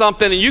tell you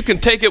something, and you can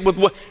take it with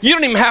what, you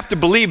don't even have to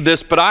believe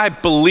this, but I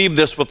believe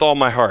this with all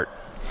my heart.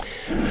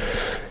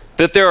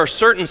 That there are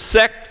certain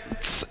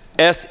sects,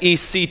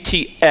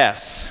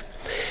 S-E-C-T-S,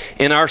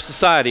 in our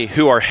society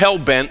who are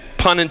hell-bent,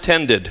 pun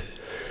intended,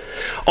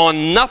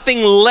 on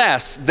nothing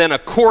less than a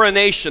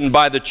coronation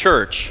by the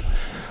church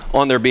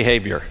on their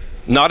behavior.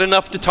 Not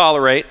enough to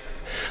tolerate,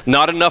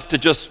 not enough to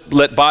just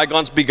let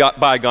bygones be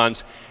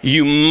bygones.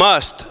 You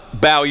must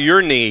bow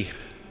your knee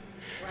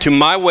to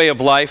my way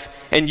of life,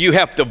 and you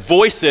have to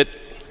voice it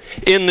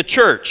in the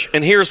church.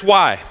 And here's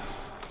why.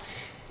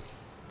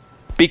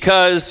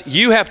 Because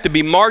you have to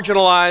be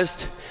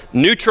marginalized,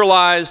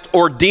 neutralized,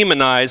 or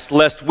demonized,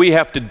 lest we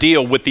have to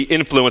deal with the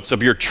influence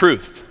of your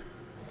truth.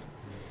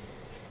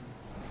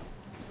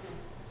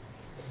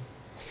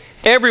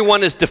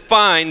 Everyone is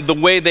defined the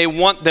way they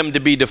want them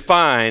to be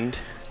defined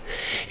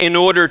in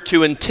order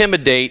to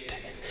intimidate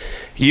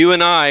you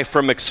and I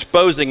from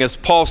exposing, as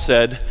Paul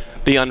said,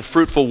 the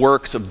unfruitful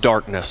works of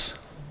darkness.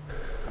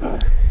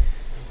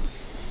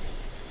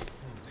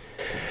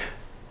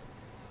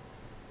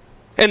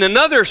 And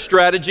another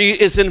strategy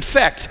is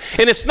infect.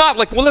 And it's not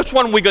like, well, which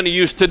one are we going to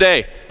use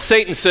today?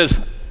 Satan says,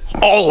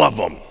 all of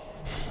them.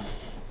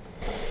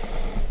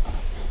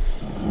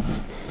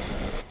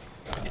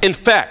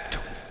 Infect.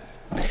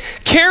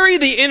 Carry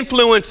the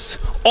influence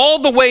all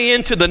the way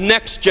into the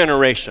next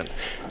generation.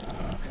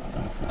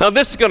 Now,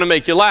 this is going to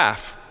make you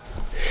laugh.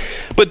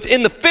 But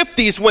in the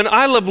 50s, when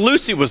I Love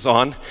Lucy was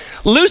on,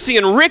 Lucy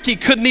and Ricky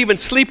couldn't even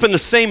sleep in the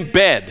same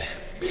bed.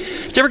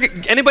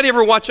 Anybody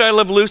ever watch I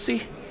Love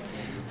Lucy?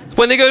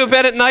 When they go to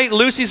bed at night,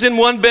 Lucy's in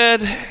one bed,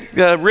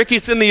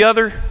 Ricky's in the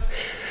other.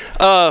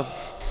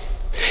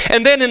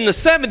 And then in the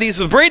 70s,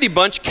 the Brady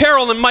Bunch,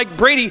 Carol and Mike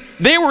Brady,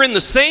 they were in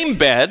the same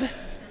bed,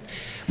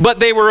 but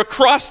they were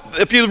across,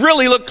 if you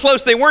really look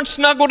close, they weren't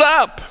snuggled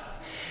up.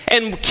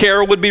 And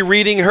Carol would be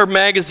reading her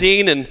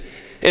magazine,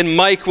 and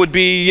Mike would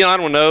be, I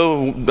don't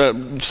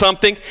know,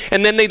 something.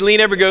 And then they'd lean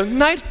over and go,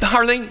 night,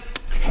 darling.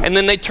 And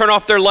then they'd turn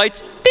off their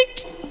lights,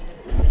 dink.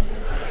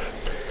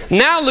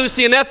 Now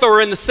Lucy and Ethel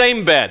are in the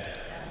same bed.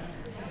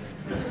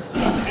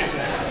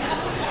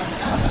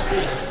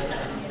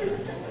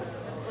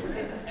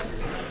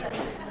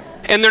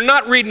 And they're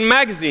not reading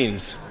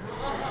magazines.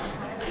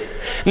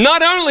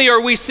 Not only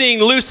are we seeing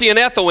Lucy and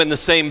Ethel in the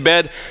same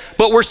bed,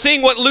 but we're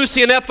seeing what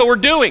Lucy and Ethel are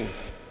doing.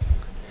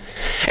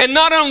 And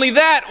not only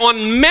that,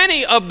 on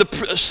many of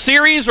the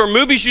series or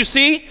movies you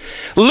see,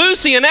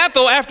 Lucy and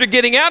Ethel, after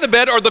getting out of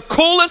bed, are the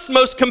coolest,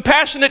 most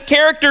compassionate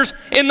characters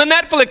in the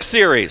Netflix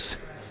series.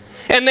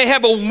 And they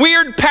have a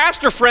weird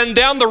pastor friend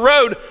down the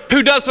road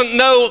who doesn't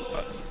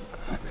know.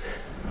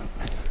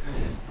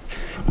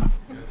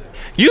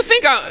 You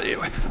think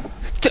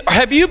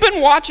have you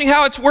been watching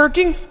how it's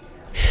working?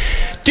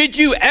 Did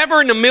you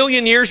ever in a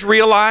million years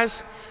realize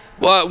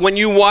when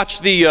you watch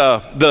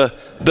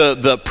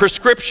the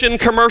prescription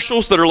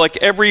commercials that are like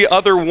every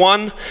other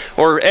one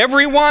or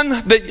everyone,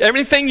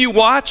 everything you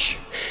watch,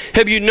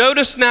 have you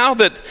noticed now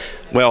that,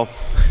 well,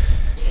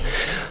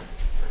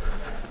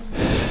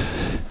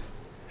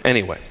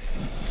 anyway.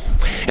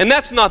 And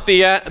that's not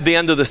the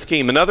end of the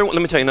scheme. Let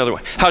me tell you another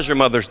one. How's your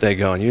Mother's Day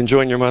going? You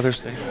enjoying your Mother's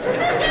Day?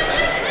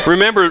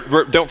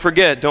 Remember, don't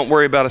forget, don't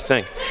worry about a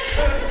thing.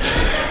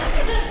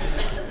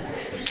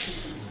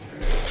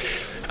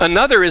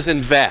 Another is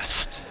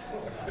invest.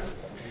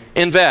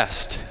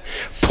 Invest.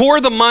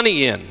 Pour the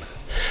money in.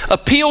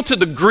 Appeal to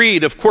the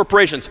greed of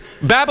corporations.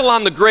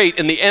 Babylon the Great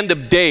in the end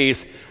of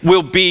days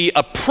will be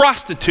a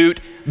prostitute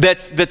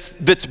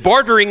that's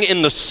bartering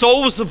in the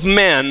souls of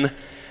men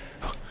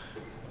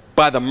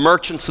by the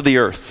merchants of the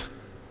earth.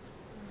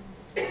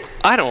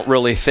 I don't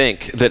really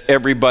think that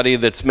everybody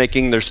that's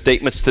making their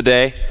statements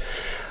today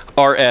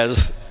are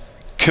as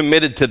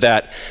committed to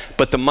that,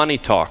 but the money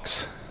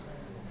talks.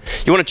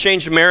 You want to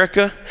change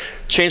America?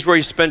 Change where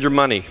you spend your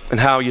money and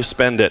how you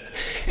spend it,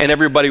 and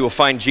everybody will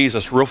find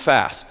Jesus real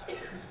fast.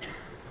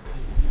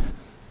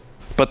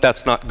 But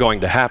that's not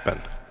going to happen,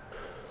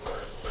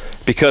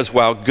 because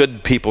while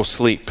good people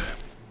sleep.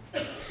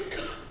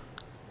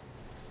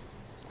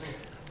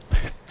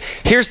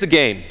 Here's the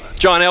game.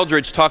 John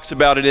Eldredge talks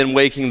about it in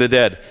Waking the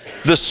Dead.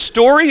 The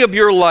story of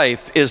your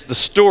life is the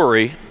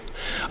story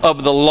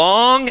of the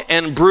long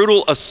and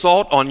brutal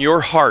assault on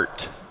your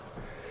heart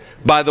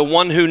by the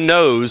one who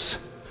knows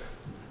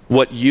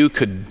what you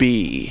could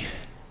be,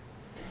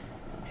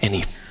 and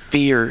he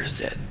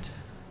fears it.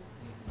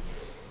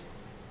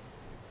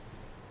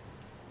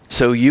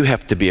 So you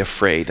have to be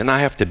afraid, and I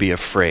have to be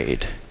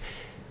afraid.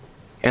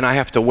 And I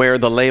have to wear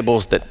the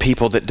labels that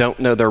people that don't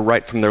know their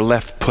right from their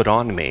left put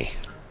on me.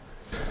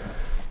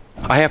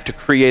 I have to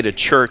create a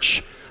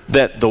church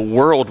that the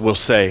world will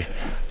say,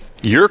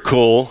 you're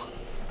cool,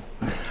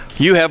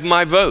 you have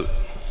my vote.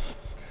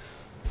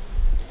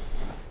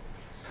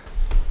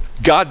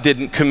 God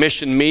didn't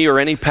commission me or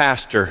any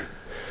pastor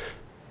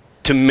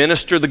to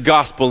minister the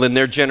gospel in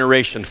their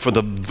generation for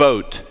the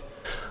vote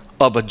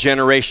of a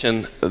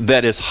generation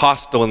that is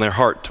hostile in their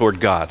heart toward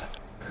God.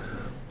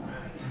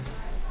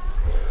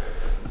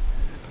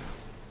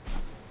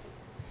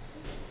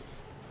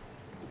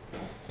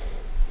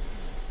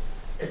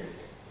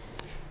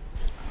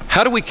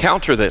 How do we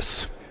counter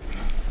this?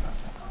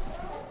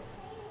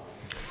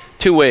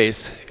 Two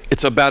ways.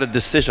 It's about a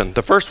decision.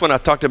 The first one I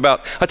talked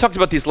about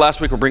these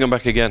last week, we'll bring them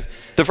back again.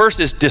 The first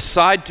is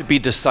decide to be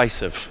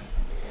decisive.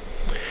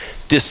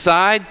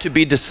 Decide to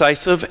be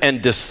decisive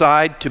and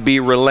decide to be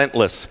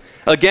relentless.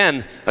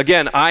 Again,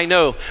 I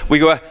know,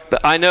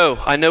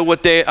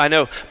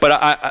 but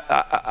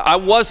I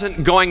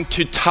wasn't going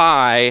to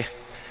tie.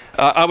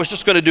 I was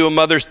just going to do a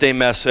Mother's Day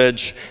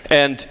message,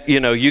 and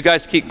you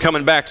guys keep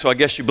coming back, so I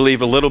guess you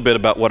believe a little bit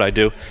about what I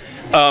do.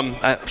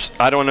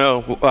 I don't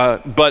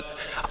know, but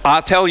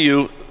I'll tell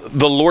you,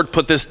 the Lord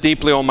put this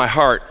deeply on my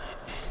heart.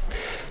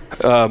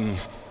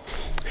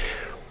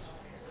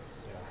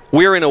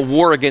 We're in a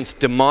war against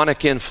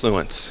demonic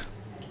influence.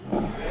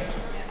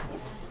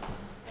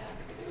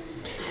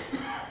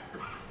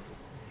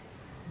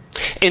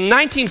 In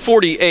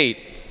 1948,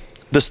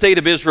 the state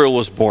of Israel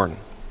was born.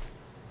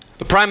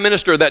 The prime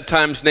minister at that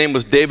time's name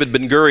was David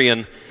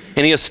Ben-Gurion,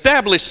 and he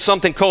established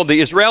something called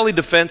the Israeli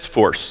Defense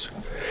Force.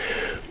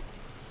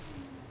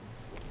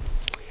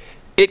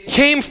 It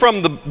came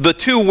from the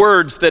two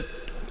words that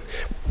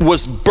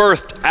was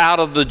birthed out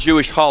of the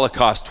Jewish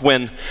Holocaust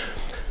when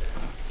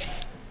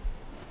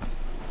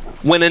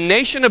a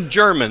nation of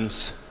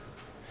Germans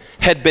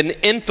had been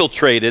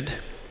infiltrated,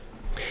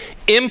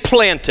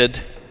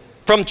 implanted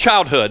from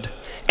childhood,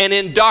 and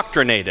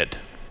indoctrinated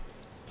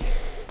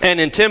and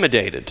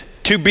intimidated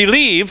to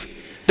believe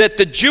that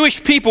the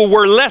Jewish people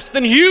were less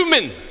than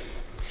human.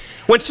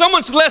 When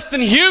someone's less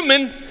than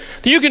human,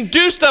 you can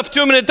do stuff to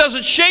them and it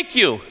doesn't shake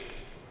you.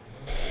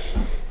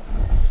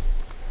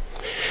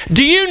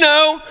 Do you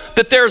know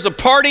that there's a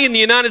party in the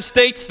United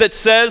States that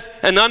says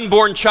an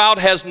unborn child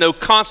has no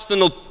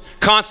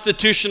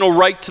constitutional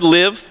right to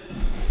live?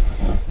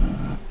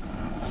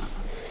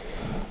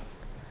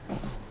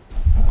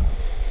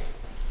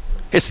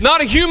 It's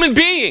not a human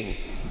being.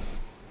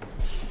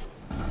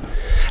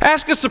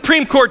 Ask a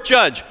Supreme Court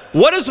judge,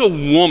 what is a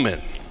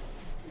woman?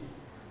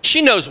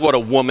 She knows what a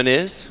woman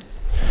is.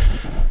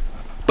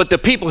 But the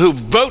people who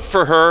vote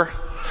for her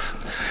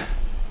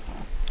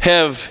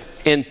have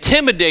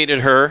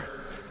intimidated her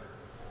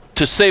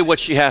to say what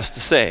she has to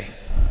say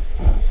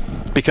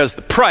because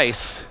the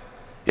price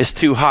is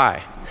too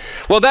high.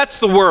 Well, that's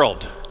the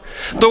world.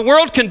 The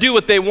world can do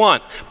what they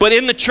want, but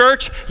in the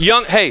church,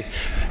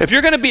 if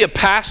you're going to be a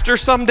pastor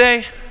someday,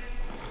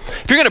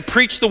 if you're going to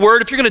preach the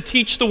word, if you're going to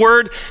teach the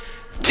word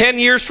 10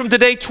 years from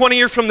today, 20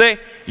 years from today,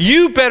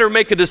 you better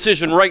make a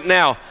decision right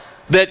now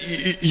that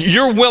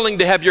you're willing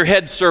to have your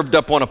head served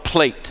up on a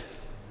plate.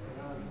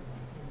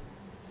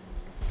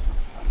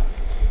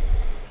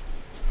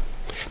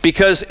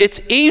 Because it's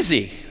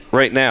easy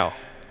right now,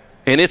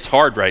 and it's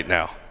hard right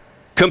now.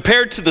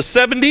 Compared to the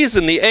 70s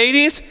and the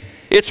 80s,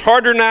 it's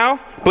harder now,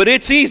 but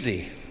it's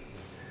easy.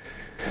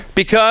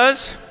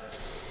 Because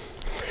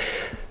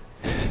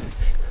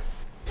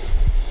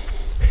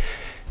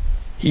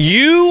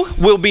you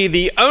will be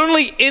the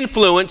only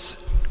influence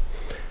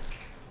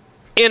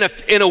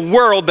in a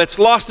world that's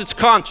lost its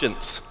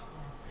conscience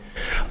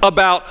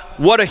about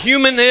what a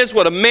human is,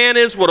 what a man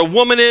is, what a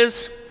woman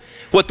is,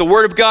 what the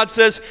Word of God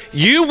says.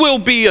 You will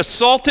be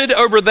assaulted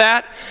over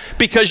that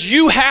because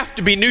you have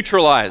to be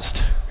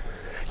neutralized.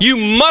 You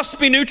must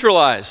be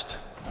neutralized.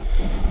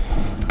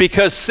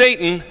 Because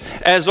Satan,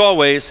 as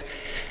always,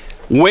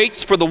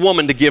 waits for the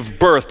woman to give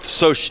birth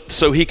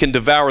so he can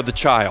devour the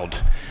child.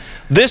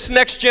 This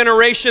next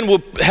generation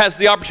has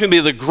the opportunity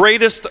to be the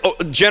greatest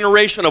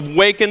generation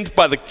awakened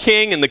by the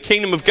king and the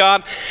kingdom of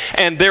God.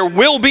 And there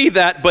will be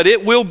that, but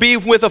it will be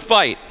with a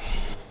fight.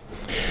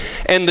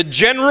 And the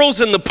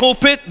generals in the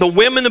pulpit, the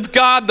women of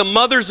God, the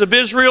mothers of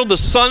Israel, the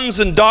sons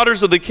and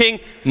daughters of the king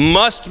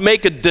must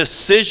make a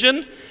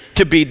decision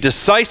to be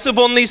decisive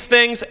on these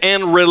things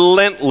and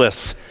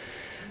relentless.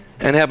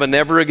 And have a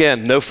never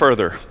again, no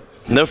further,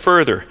 no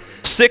further.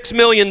 6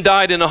 million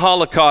died in a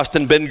Holocaust,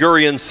 and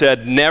Ben-Gurion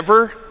said,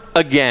 never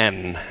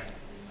again.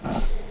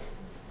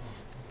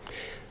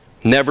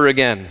 Never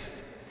again.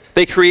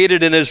 They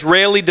created an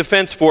Israeli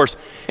defense force,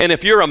 and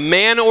if you're a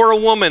man or a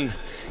woman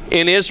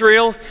in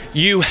Israel,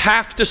 you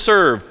have to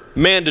serve,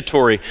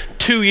 mandatory,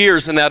 2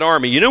 years in that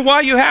army. You know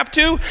why you have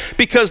to?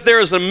 Because there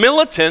is a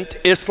militant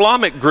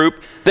Islamic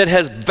group that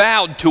has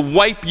vowed to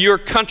wipe your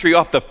country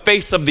off the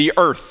face of the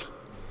earth.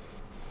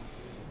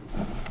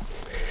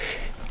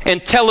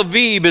 And Tel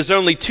Aviv is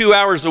only 2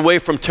 hours away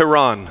from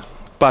Tehran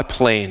by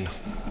plane.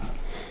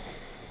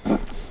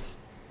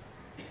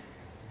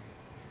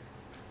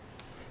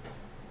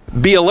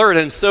 Be alert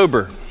and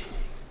sober,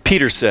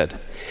 Peter said.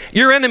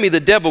 Your enemy, the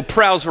devil,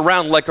 prowls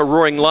around like a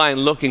roaring lion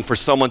looking for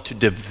someone to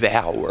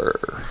devour.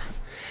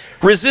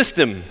 Resist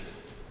him.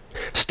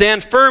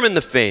 Stand firm in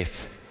the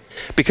faith,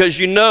 because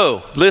you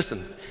know,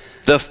 listen,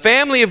 the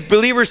family of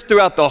believers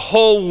throughout the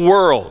whole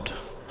world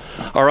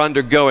are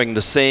undergoing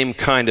the same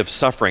kind of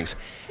sufferings.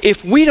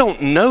 If we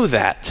don't know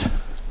that,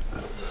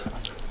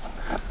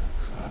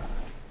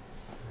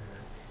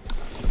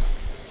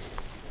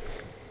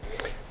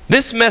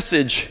 this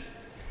message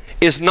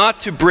is not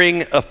to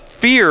bring a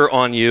fear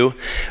on you,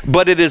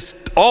 but it is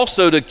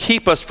also to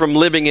keep us from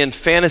living in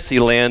fantasy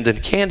land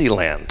and candy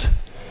land.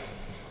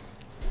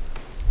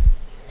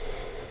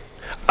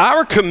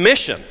 Our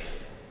commission,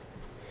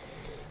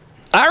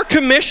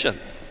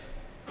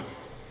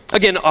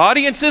 again,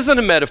 audience isn't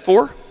a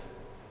metaphor.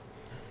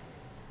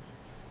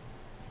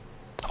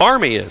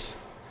 Army is.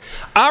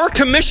 Our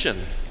commission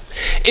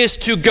is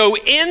to go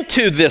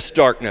into this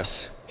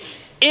darkness,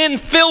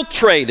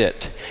 infiltrate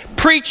it,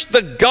 preach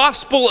the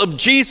gospel of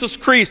Jesus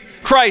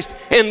Christ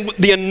and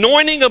the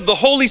anointing of the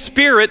Holy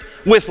Spirit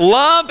with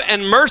love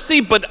and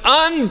mercy, but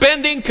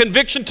unbending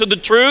conviction to the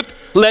truth.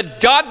 Let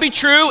God be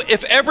true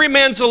if every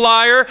man's a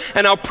liar,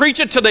 and I'll preach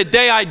it till the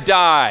day I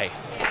die.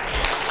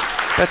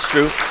 That's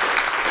true.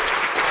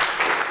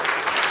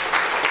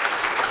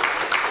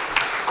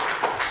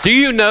 Do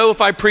you know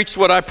if I preached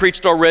what I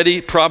preached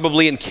already,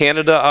 probably in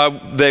Canada,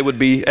 they would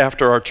be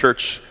after our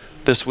church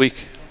this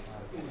week?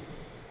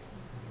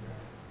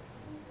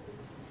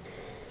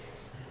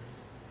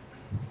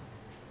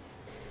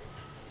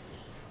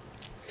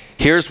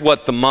 Here's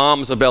what the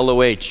moms of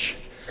LOH,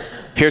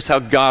 here's how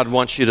God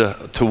wants you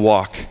to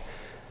walk.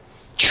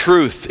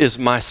 Truth is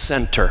my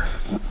center.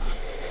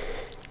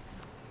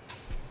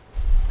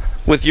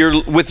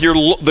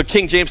 The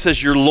King James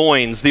says your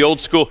loins, the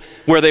old school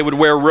where they would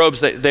wear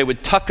robes, they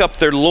would tuck up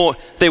their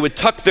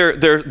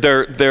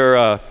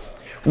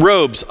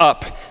robes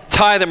up,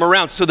 tie them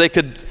around so they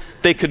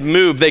could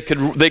move, they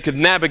could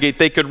navigate,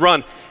 they could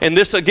run. And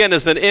this again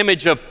is an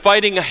image of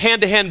fighting a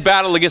hand-to-hand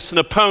battle against an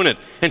opponent.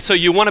 And so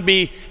you want to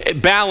be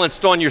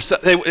balanced on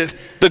yourself.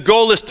 The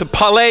goal is to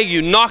palay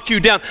you, knock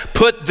you down,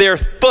 put their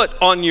foot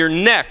on your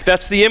neck.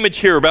 That's the image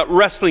here about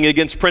wrestling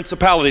against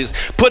principalities.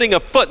 Putting a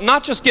foot,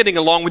 not just getting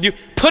along with you,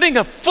 putting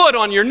a foot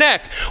on your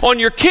neck, on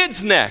your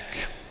kid's neck.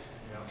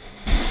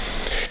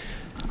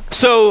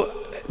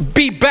 So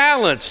be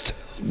balanced.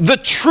 The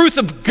truth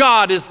of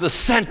God is the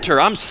center.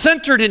 I'm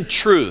centered in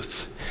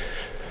truth.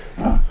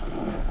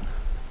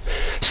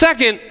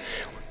 Second,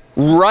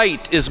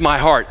 right is my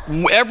heart.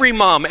 Every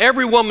mom,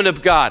 every woman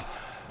of God,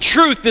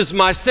 truth is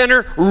my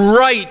center,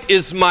 right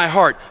is my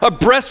heart. A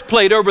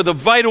breastplate over the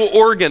vital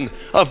organ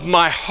of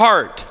my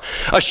heart.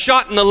 A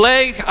shot in the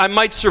leg, I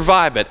might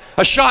survive it.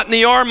 A shot in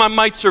the arm, I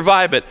might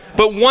survive it.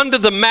 But one to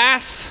the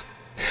mass,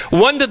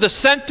 one to the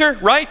center,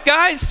 right,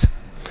 guys?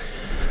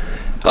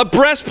 A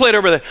breastplate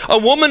over there. A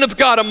woman of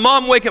God, a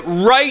mom waking up.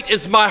 Right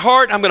is my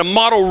heart. I'm going to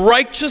model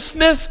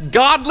righteousness,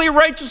 godly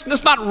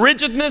righteousness, not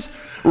rigidness,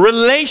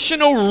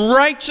 relational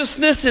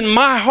righteousness in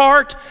my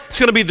heart. It's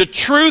going to be the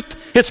truth.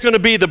 It's going to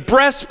be the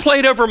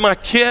breastplate over my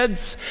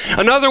kids.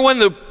 Another one,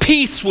 the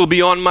peace will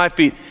be on my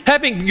feet.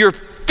 Having your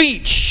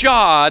feet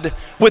shod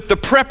with the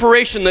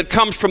preparation that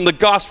comes from the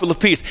gospel of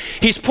peace.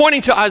 He's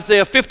pointing to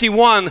Isaiah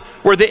 51,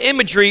 where the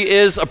imagery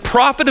is a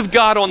prophet of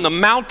God on the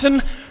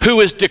mountain who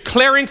is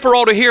declaring for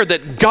all to hear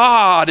that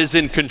God is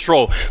in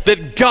control,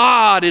 that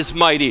God is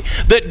mighty,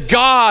 that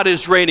God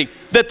is reigning,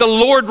 that the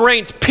Lord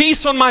reigns.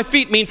 Peace on my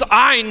feet means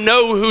I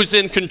know who's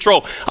in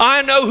control.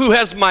 I know who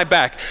has my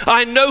back.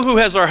 I know who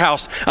has our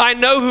house. I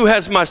know who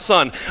has my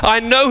son. I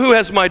know who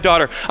has my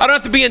daughter. I don't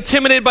have to be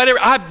intimidated by it.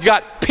 I've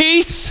got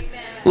peace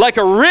like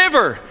a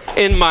river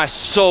in my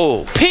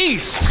soul.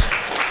 Peace.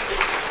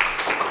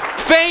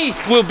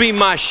 Faith will be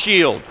my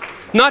shield.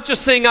 Not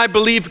just saying I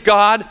believe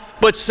God,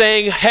 but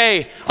saying,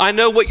 hey, I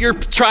know what you're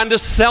trying to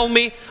sell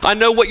me. I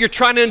know what you're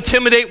trying to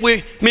intimidate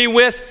me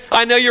with.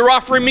 I know you're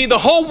offering me the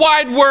whole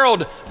wide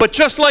world. But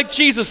just like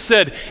Jesus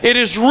said, it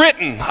is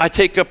written, I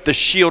take up the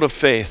shield of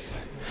faith.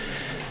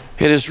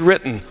 It is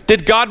written.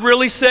 Did God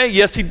really say?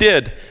 Yes, he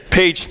did.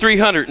 Page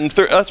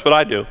 330. That's what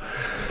I do.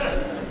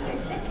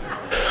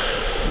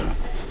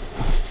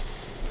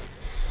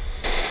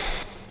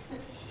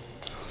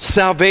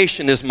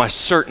 Salvation is my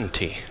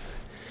certainty.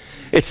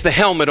 It's the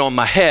helmet on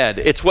my head.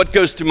 It's what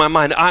goes through my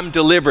mind. I'm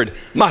delivered.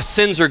 My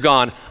sins are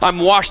gone. I'm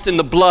washed in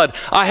the blood.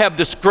 I have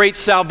this great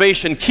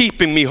salvation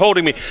keeping me,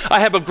 holding me. I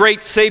have a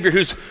great Savior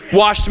who's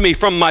washed me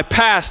from my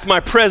past,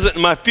 my present,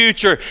 and my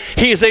future.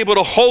 He is able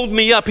to hold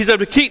me up. He's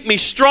able to keep me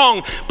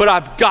strong, but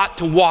I've got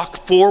to walk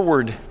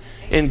forward,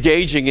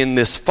 engaging in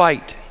this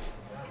fight.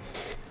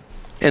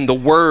 And the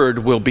Word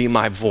will be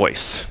my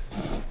voice.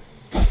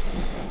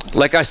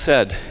 Like I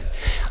said,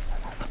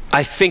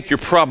 I think you're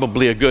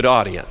probably a good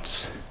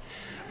audience.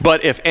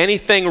 But if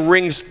anything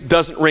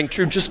doesn't ring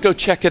true, just go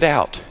check it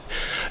out.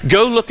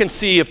 Go look and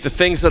see if the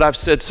things that I've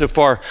said so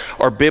far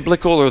are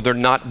biblical or they're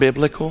not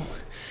biblical.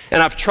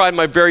 And I've tried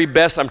my very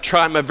best. I'm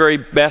trying my very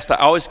best. I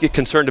always get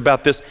concerned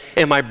about this.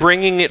 Am I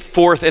bringing it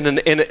forth in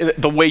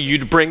the way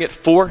you'd bring it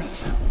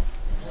forth?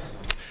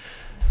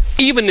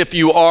 Even if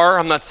you are,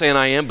 I'm not saying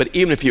I am, but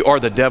even if you are,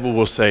 the devil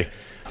will say,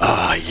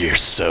 you're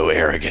so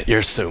arrogant.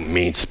 You're so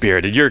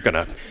mean-spirited.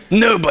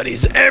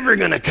 Nobody's ever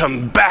going to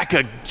come back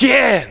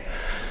again.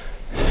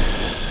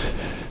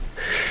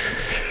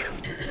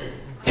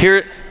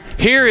 Here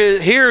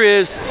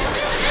is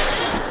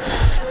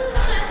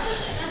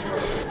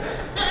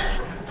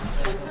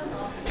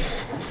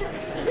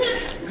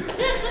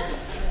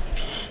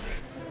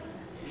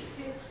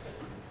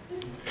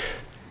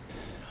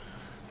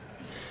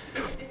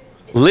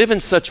live in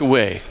such a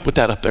way, put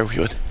that up there if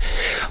you would.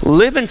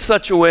 Live in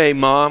such a way,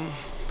 Mom,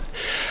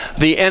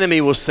 the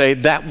enemy will say,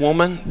 that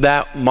woman,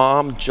 that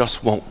mom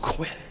just won't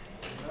quit.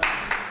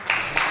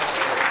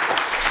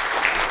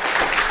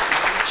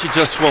 She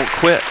just won't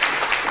quit.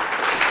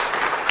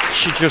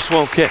 She just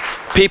won't quit.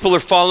 People are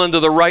falling to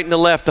the right and the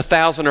left.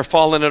 1,000 are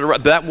falling to the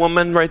right. That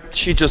woman, right,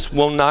 she just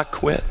will not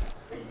quit.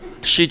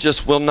 She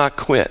just will not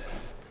quit.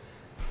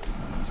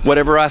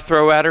 Whatever I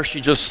throw at her, she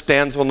just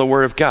stands on the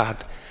Word of God.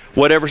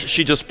 Whatever,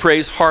 she just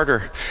prays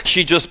harder.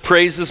 She just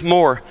praises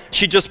more.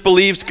 She just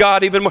believes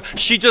God even more.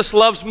 She just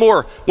loves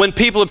more. When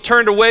people have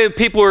turned away,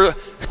 people are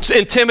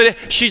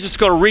intimidated, she's just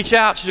going to reach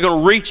out. She's going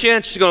to reach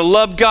in. She's going to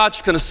love God.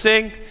 She's going to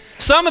sing.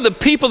 Some of the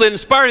people that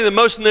inspire me the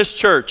most in this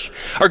church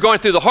are going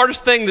through the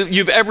hardest thing that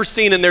you've ever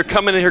seen, and they're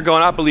coming in here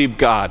going, I believe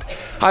God.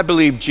 I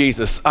believe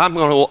Jesus. I'm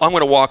going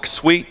to walk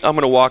sweet. I'm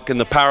going to walk in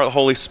the power of the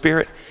Holy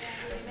Spirit.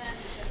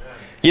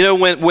 You know,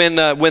 when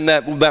that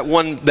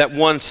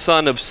one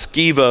son of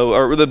Sceva,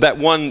 or that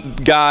one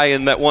guy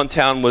in that one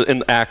town was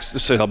in Acts,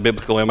 this is how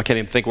biblical I am, I can't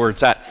even think where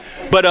it's at.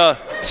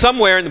 But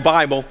somewhere in the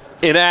Bible,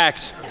 in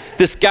Acts,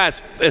 this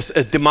guy's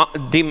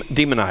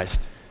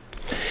demonized.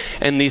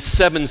 And these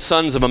 7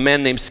 sons of a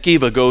man named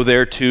Sceva go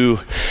there to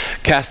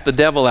cast the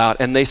devil out.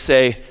 And they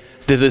say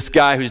to this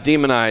guy who's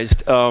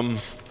demonized,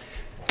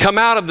 come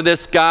out of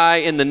this guy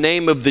in the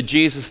name of the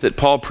Jesus that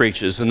Paul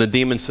preaches. And the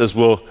demon says,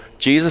 well,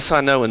 Jesus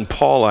I know and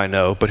Paul I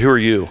know, but who are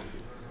you?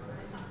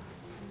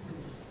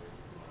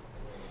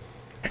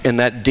 And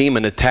that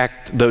demon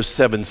attacked those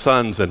 7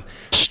 sons and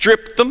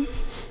stripped them,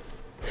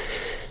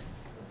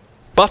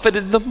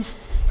 buffeted them,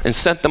 and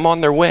sent them on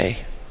their way.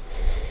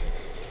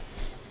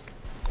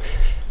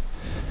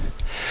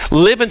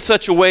 Live in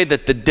such a way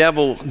that the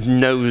devil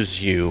knows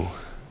you.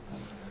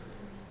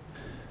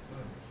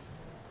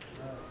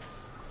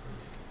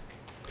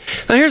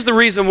 Now here's the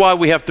reason why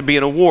we have to be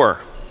in a war.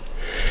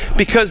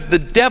 Because the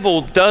devil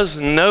does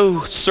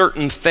know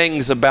certain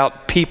things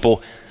about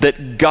people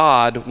that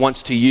God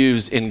wants to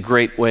use in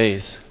great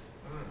ways.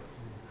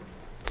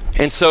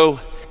 And so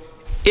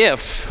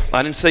if,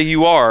 I didn't say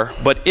you are,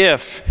 but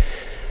if,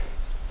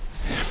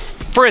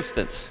 for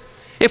instance,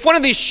 if one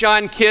of these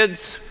Shine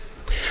kids,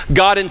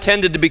 God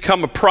intended to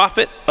become a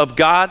prophet of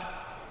God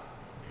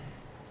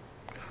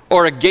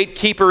or a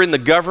gatekeeper in the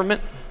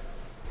government,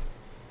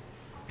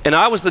 and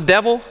I was the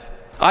devil,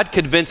 I'd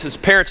convince his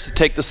parents to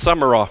take the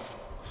summer off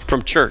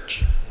from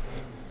church.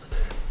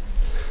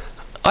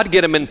 I'd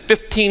get them in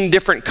 15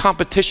 different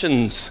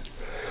competitions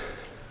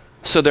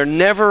so they're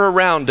never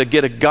around to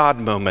get a God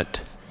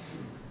moment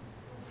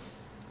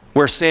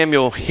where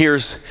Samuel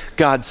hears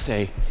God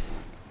say,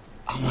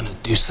 I want to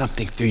do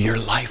something through your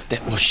life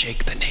that will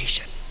shake the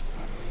nation.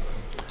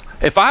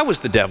 If I was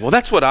the devil,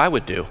 that's what I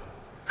would do.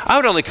 I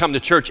would only come to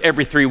church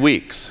every 3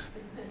 weeks.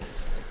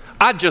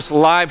 I'd just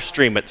live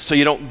stream it so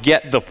you don't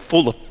get the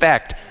full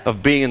effect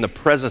of being in the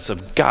presence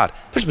of God.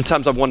 There's been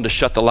times I've wanted to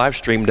shut the live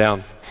stream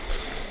down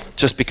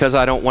just because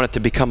I don't want it to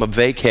become a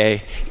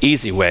vacay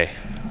easy way.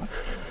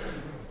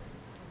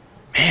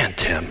 Man,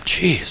 Tim,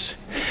 jeez.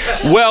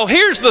 Well,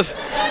 here's the...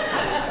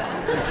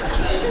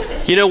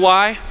 You know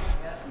why?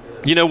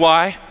 You know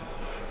why?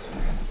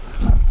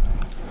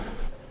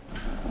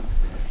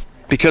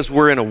 Because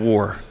we're in a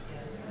war.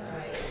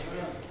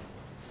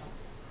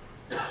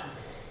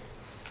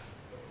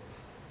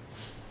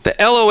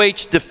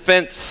 LOH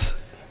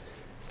Defense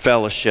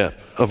Fellowship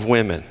of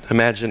women,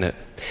 imagine it,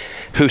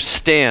 who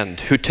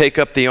take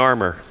up the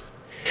armor.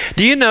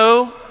 Do you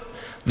know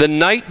the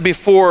night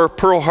before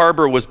Pearl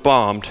Harbor was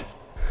bombed?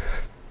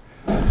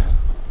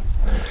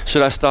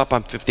 Should I stop?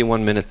 I'm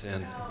 51 minutes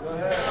in.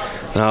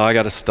 No, I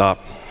got to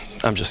stop.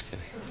 I'm just kidding.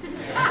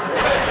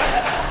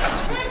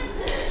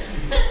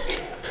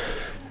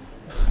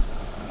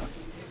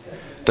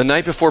 The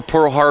night before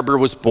Pearl Harbor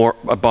was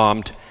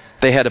bombed,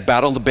 they had a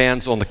battle of the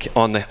bands on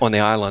the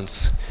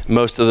islands.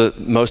 Most of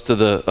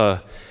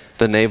the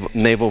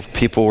naval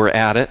people were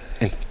at it,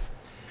 and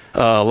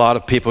a lot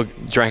of people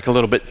drank a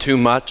little bit too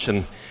much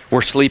and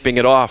were sleeping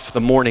it off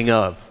the morning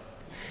of.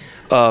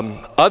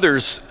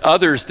 Others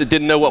that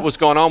didn't know what was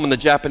going on when the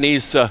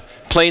Japanese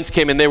planes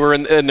came in, they were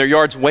in their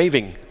yards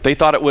waving. They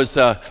thought it was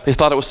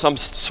some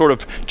sort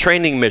of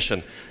training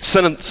mission.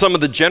 Some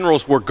of the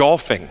generals were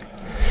golfing,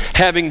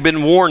 having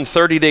been warned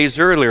 30 days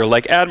earlier,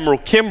 like Admiral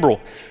Kimbrell,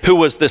 who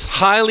was this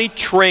highly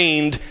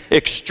trained,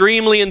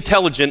 extremely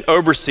intelligent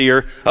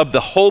overseer of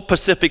the whole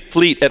Pacific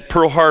Fleet at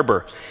Pearl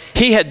Harbor.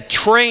 He had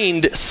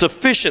trained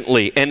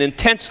sufficiently and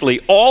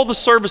intensely all the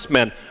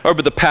servicemen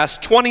over the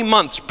past 20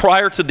 months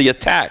prior to the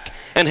attack,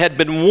 and had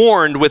been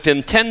warned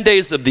within 10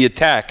 days of the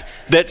attack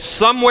that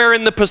somewhere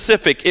in the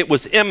Pacific it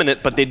was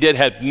imminent, but they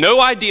had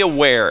no idea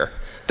where.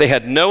 They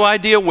had no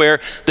idea where.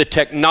 The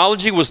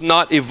technology was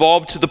not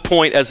evolved to the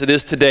point as it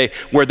is today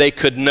where they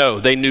could know.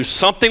 They knew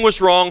something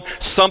was wrong,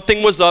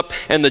 something was up,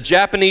 and the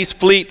Japanese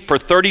fleet for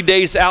 30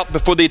 days out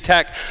before the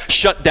attack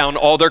shut down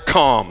all their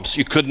comms.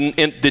 You couldn't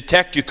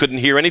detect, you couldn't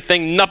hear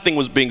anything, nothing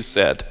was being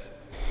said.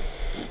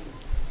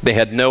 They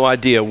had no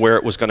idea where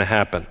it was going to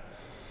happen.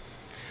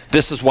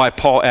 This is why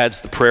Paul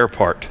adds the prayer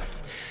part.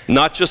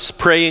 Not just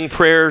praying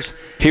prayers,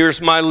 here's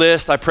my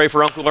list, I pray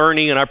for Uncle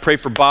Ernie and I pray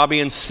for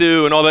Bobby and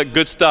Sue and all that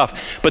good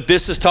stuff. But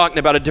this is talking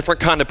about a different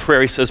kind of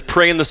prayer. He says,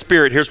 pray in the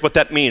Spirit. Here's what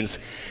that means.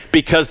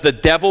 Because the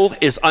devil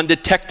is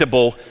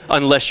undetectable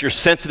unless you're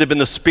sensitive in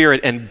the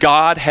Spirit, and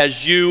God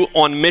has you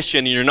on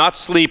mission and you're not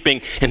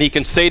sleeping, and he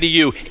can say to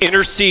you,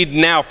 intercede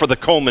now for the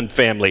Coleman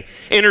family.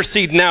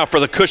 Intercede now for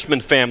the Cushman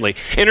family.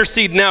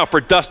 Intercede now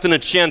for Dustin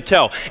and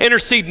Chantel.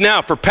 Intercede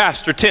now for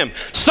Pastor Tim.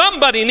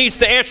 Somebody needs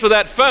to answer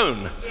that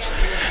phone.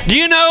 Do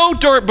you know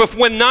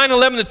when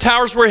 9/11 the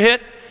towers were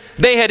hit,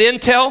 they had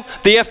intel,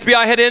 the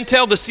FBI had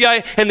intel, the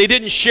CIA, and they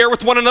didn't share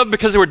with one another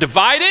because they were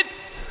divided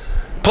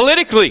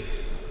politically.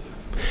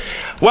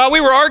 While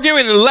we were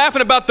arguing and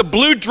laughing about the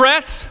blue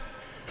dress,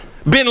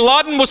 bin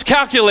Laden was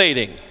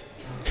calculating.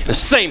 The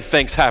same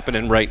thing's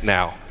happening right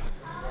now.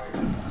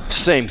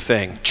 Same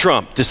thing.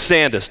 Trump,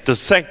 DeSantis, the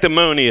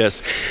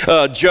sanctimonious,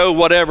 Joe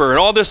whatever, and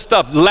all this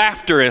stuff,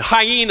 laughter and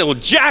hyena,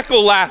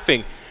 jackal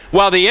laughing,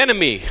 while the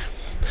enemy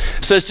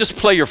says, just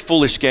play your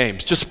foolish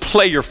games. Just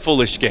play your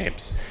foolish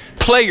games.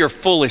 Play your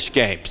foolish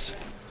games.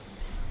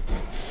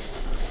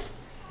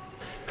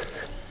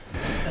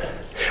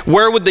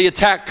 Where would the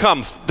attack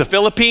come? The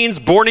Philippines?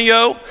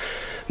 Borneo?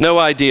 No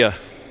idea.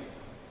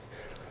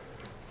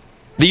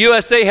 The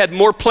USA had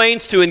more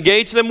planes to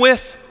engage them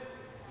with,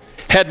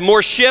 had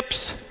more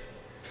ships,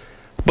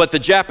 but the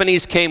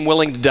Japanese came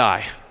willing to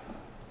die.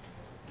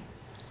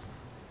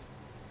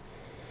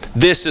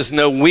 This is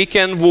no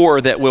weekend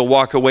war that we'll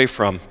walk away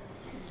from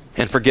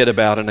and forget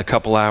about in a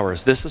couple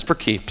hours. This is for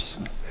keeps.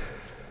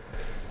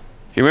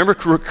 You remember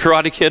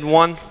Karate Kid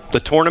 1, the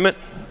tournament?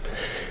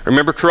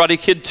 Remember Karate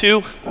Kid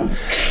 2?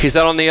 He's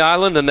out on the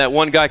island and that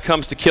one guy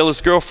comes to kill his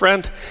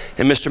girlfriend,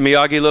 and Mr.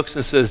 Miyagi looks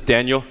and says,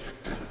 Daniel,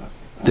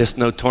 this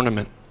no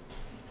tournament.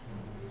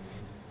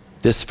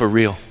 This for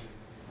real.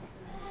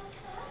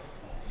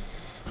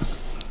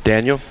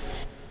 Daniel,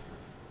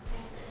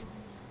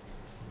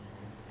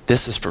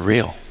 this is for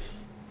real.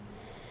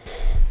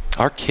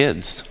 Our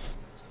kids,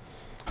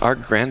 our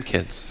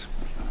grandkids.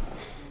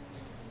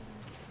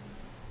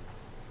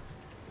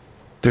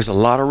 There's a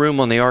lot of room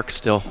on the ark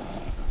still.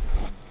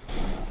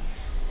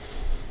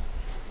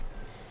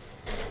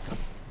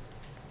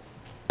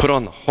 Put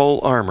on the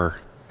whole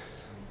armor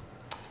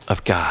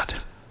of God.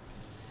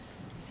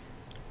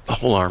 The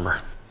whole armor.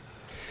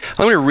 I'm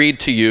going to read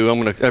to you.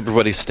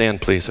 Everybody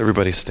stand, please.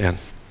 Everybody stand.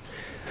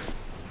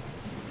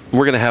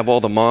 We're going to have all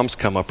the moms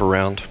come up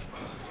around.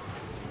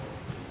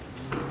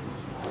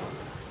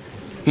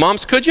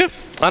 Moms, could you?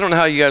 I don't know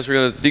how you guys are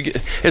going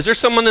to. Is there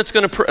someone that's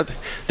going to?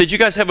 Did you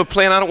guys have a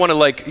plan? I don't want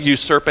to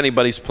usurp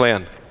anybody's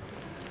plan.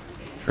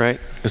 Right?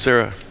 Is there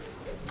a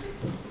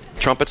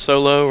trumpet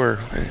solo or?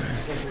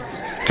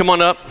 Come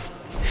on up.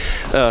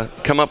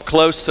 Come up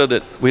close so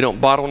that we don't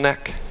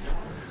bottleneck.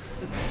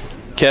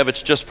 Kev,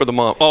 it's just for the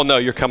mom. Oh no,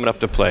 you're coming up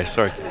to play.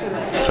 Sorry,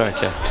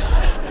 Kev.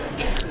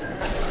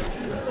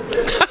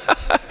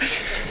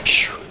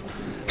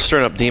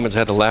 Stirring up demons. I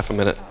had to laugh a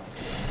minute.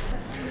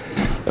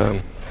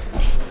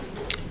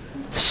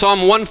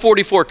 Psalm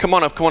 144. Come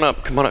on up.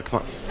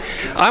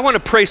 I want to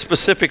pray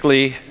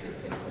specifically.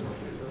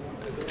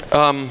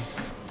 Come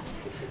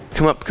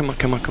on.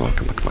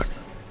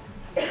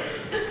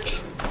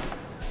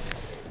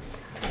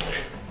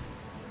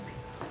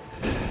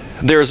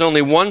 There is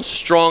only one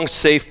strong,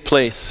 safe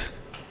place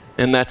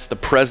and that's the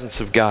presence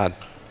of God.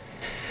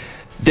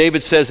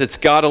 David says, it's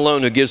God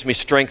alone who gives me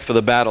strength for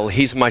the battle.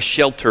 He's my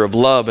shelter of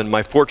love and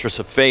my fortress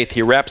of faith.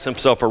 He wraps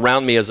himself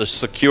around me as a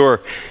secure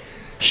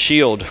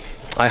shield.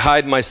 I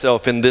hide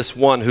myself in this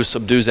one who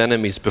subdues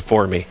enemies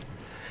before me.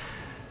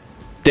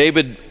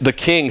 David the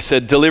king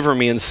said, deliver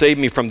me and save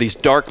me from these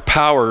dark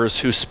powers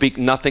who speak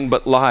nothing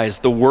but lies.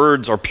 The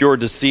words are pure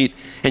deceit,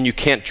 and you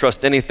can't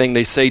trust anything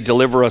they say.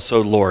 Deliver us,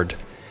 O Lord.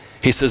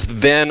 He says,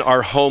 then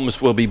our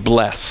homes will be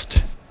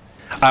blessed.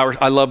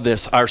 I love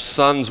this. Our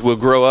sons will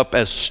grow up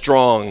as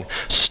strong,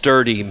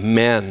 sturdy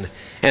men,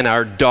 and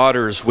our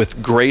daughters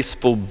with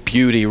graceful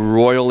beauty,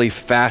 royally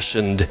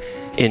fashioned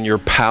in your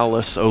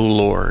palace, O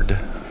Lord.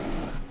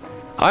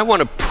 I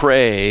want to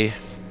pray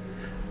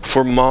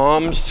for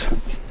moms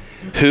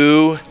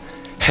who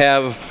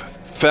have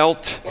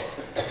felt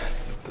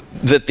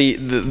that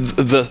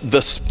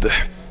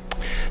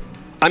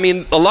I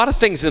mean, a lot of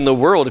things in the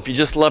world, if you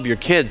just love your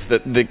kids,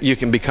 that you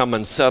can become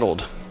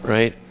unsettled,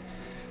 right?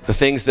 The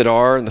things that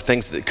are and the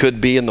things that could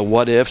be and the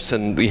what ifs,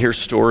 and we hear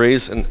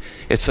stories, and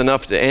it's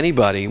enough to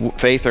anybody,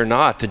 faith or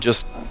not, to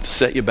just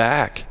set you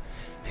back,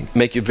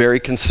 make you very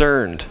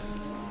concerned.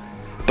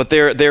 But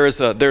there's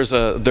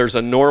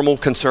a normal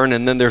concern,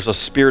 and then there's a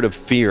spirit of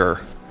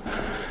fear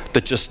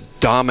that just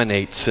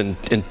dominates and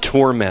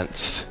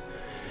torments,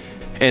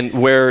 and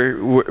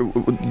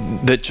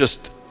that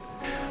just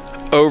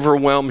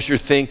overwhelms your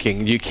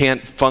thinking. You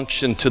can't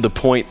function to the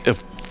point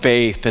of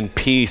faith and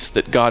peace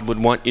that God would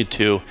want you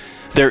to.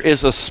 There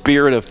is a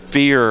spirit of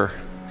fear.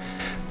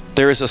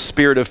 There is a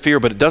spirit of fear,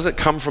 but it doesn't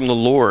come from the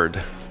Lord.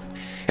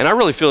 And I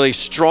really feel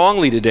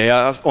strongly today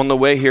on the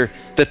way here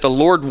that the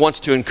Lord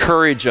wants to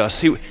encourage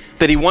us.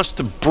 That he wants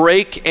to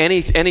break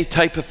any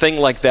type of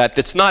thing like that.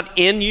 That's not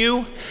in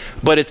you,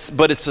 but it's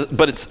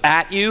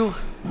at you.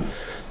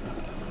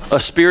 A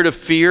spirit of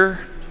fear.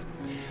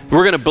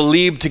 We're going to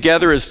believe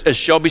together, as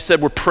Shelby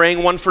said, we're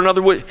praying one for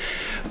another. We're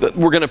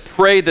going to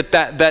pray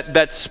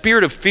that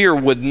spirit of fear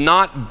would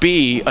not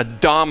be a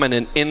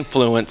dominant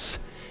influence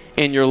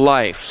in your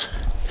life.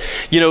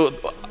 You know,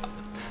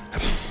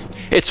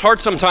 it's hard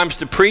sometimes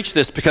to preach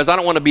this because I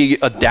don't want to be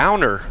a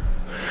downer.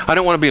 I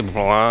don't want to be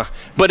blah.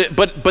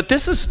 But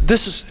this is.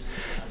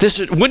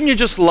 Wouldn't you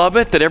just love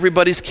it that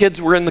everybody's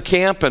kids were in the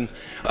camp, and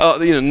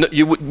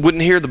you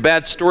wouldn't hear the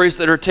bad stories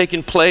that are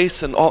taking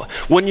place, and all?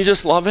 Wouldn't you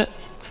just love it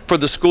for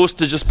the schools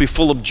to just be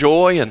full of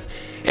joy and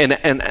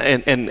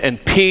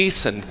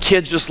peace, and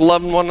kids just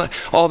loving one,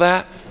 all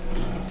that?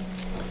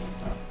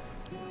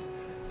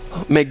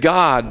 May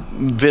God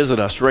visit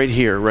us right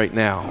here, right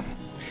now.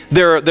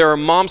 There are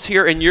moms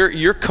here, and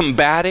you're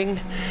combating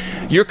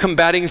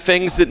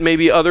things that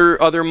maybe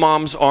other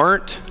moms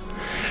aren't.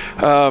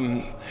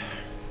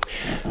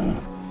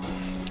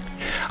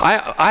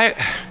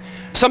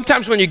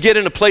 Sometimes when you get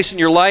in a place in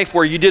your life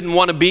where you didn't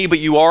want to be, but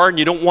you are, and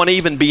you don't want to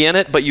even be in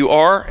it, but you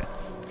are,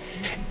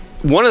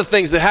 one of the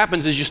things that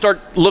happens is you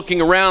start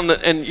looking around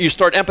and you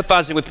start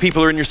empathizing with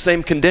people who are in your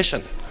same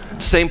condition,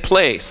 same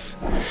place.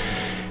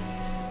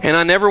 And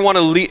I never want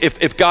to leave,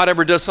 if God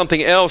ever does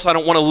something else, I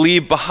don't want to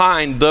leave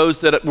behind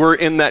those that were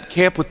in that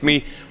camp with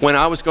me when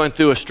I was going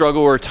through a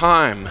struggle or a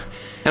time.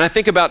 And I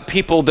think about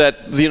people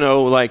that,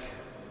 like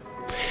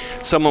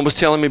someone was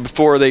telling me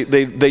before,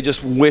 they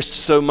just wished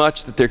so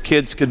much that their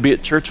kids could be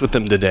at church with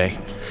them today.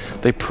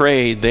 They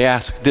prayed, they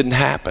asked, didn't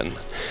happen,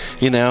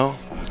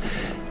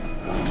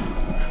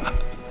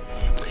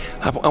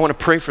 I want to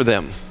pray for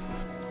them.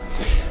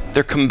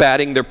 They're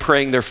combating, they're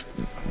praying,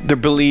 they're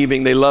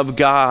believing, they love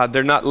God,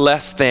 they're not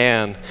less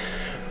than,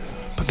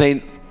 but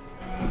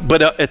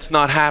it's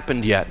not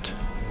happened yet.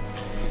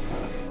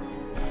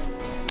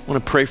 I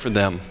want to pray for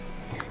them,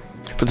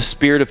 for the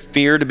spirit of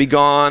fear to be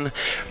gone,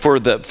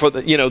 and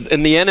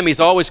the enemy's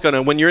always going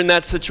to, when you're in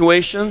that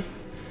situation,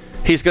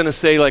 he's going to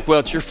say like, well,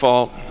 it's your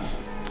fault.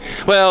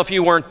 Well, if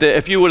you would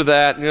have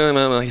that,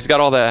 no, he's got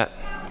all that.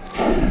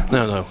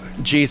 No,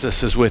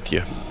 Jesus is with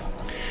you.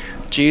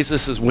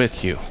 Jesus is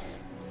with you.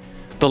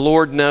 The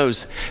Lord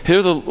knows.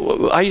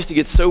 I used to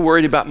get so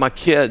worried about my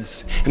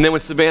kids. And then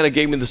when Savannah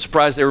gave me the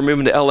surprise they were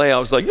moving to LA, I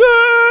was like,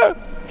 ah!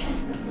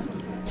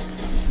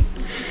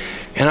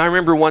 And I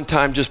remember one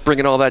time just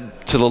bringing all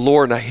that to the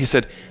Lord. And he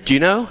said, do you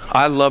know,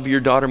 I love your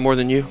daughter more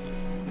than you?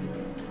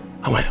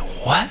 I went,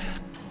 what?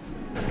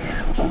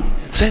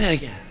 Say that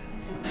again.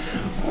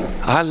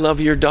 I love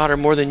your daughter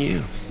more than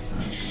you.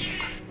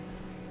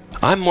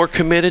 I'm more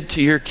committed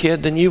to your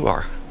kid than you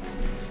are.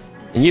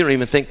 And you don't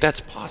even think that's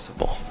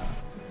possible.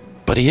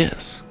 But he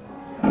is.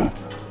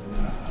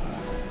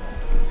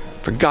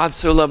 For God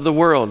so loved the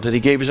world that he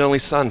gave his only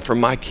son for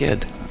my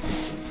kid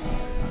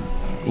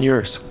and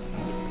yours.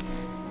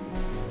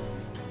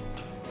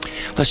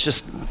 Let's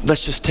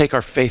just take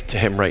our faith to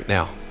him right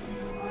now.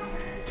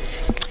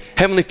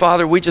 Heavenly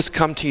Father, we just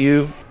come to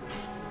you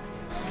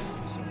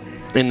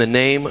in the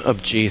name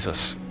of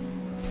Jesus.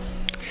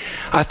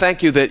 I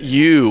thank you that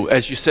you,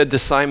 as you said to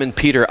Simon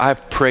Peter,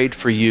 I've prayed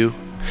for you.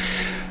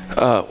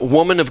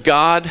 Woman of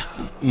God,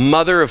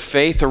 mother of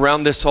faith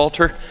around this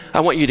altar, I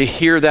want you to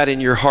hear that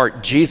in your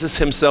heart. Jesus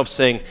himself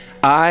saying,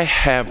 I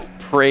have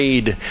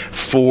prayed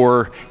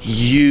for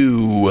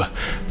you.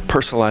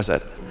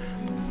 Personalize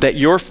that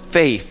your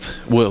faith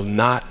will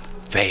not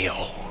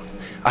fail.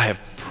 I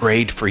have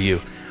prayed for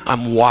you.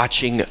 I'm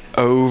watching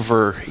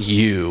over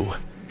you.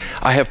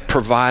 I have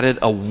provided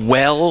a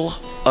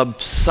well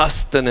of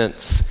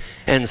sustenance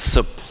and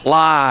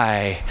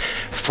supply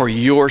for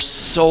your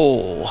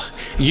soul.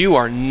 You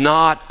are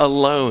not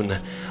alone.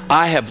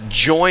 I have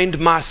joined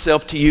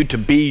myself to you to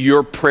be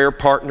your prayer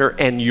partner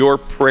and your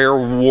prayer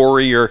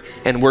warrior,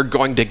 and we're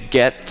going to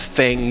get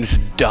things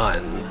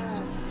done.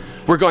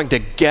 We're going to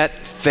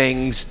get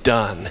things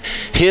done.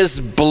 His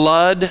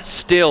blood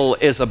still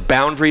is a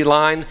boundary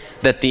line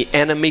that the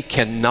enemy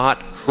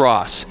cannot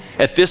cross.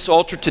 At this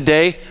altar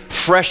today,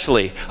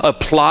 freshly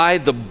apply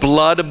the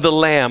blood of the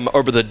Lamb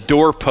over the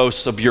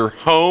doorposts of your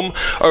home,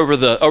 over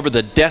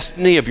the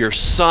destiny of your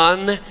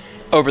son,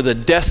 over the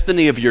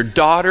destiny of your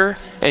daughter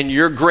and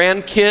your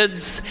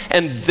grandkids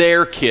and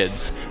their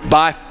kids.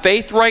 By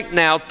faith right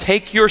now,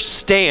 take your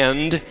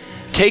stand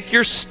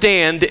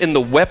in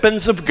the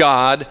weapons of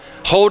God,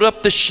 hold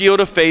up the shield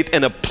of faith,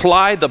 and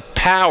apply the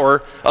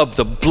power of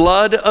the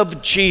blood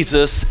of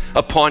Jesus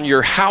upon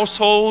your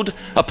household,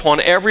 upon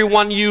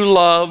everyone you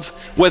love,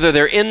 whether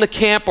they're in the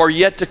camp or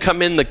yet to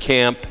come in the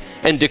camp,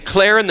 and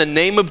declare in the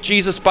name of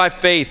Jesus by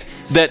faith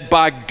that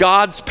by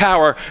God's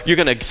power, you're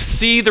going to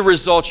see the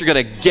results, you're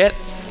going to get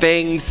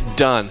things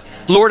done.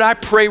 Lord, I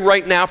pray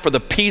right now for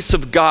the peace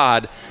of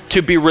God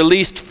to be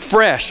released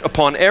fresh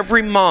upon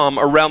every mom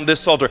around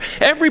this altar.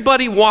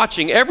 Everybody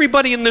watching,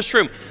 everybody in this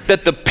room,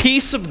 that the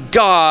peace of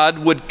God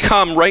would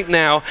come right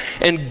now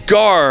and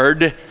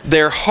guard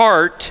their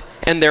heart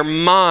and their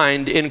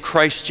mind in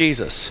Christ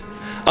Jesus.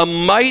 A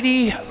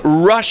mighty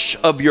rush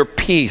of your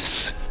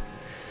peace.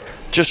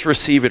 Just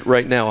receive it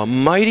right now. A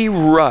mighty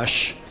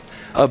rush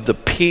of the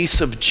peace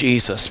of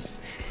Jesus.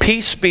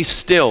 Peace be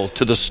still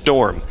to the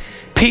storm.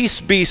 Peace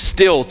be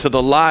still to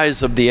the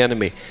lies of the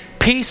enemy.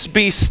 Peace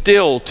be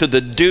still to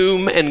the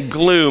doom and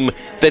gloom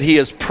that he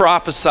has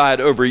prophesied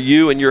over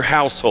you and your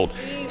household.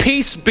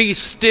 Peace be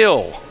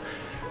still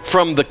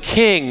from the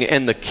King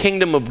and the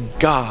kingdom of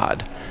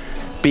God.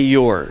 Be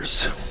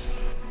yours.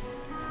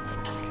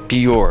 Be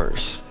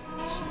yours.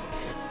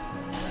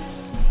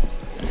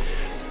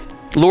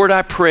 Lord,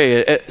 I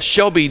pray,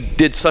 Shelby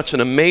did such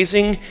an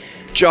amazing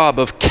job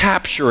of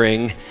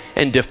capturing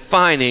and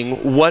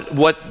defining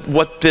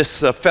what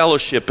this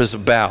fellowship is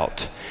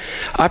about.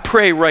 I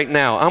pray right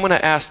now, I'm going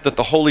to ask that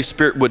the Holy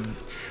Spirit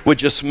would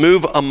just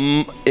move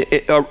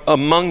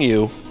among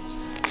you,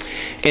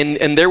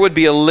 and there would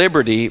be a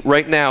liberty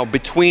right now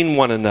between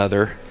one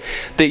another,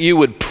 that you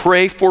would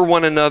pray for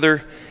one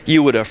another,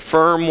 you would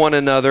affirm one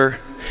another,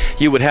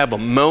 you would have a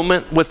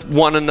moment with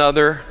one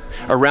another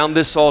around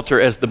this altar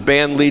as the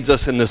band leads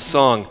us in this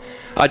song.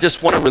 I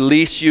just want to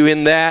release you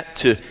in that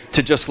to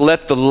just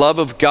let the love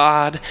of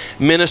God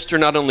minister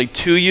not only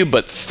to you,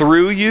 but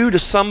through you to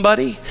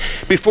somebody.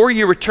 Before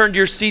you return to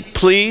your seat,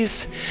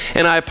 please,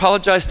 and I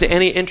apologize to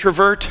any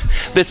introvert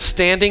that's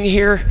standing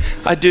here,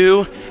 I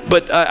do,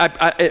 but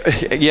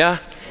yeah,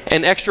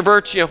 and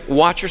extroverts, you know,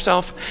 watch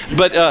yourself,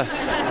 but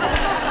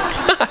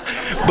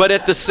but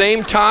at the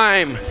same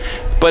time,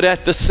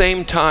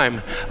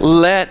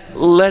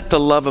 let the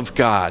love of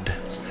God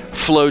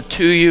flow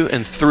to you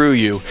and through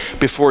you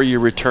before you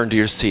return to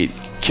your seat.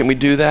 Can we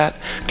do that?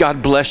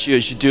 God bless you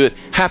as you do it.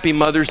 Happy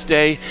Mother's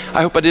Day.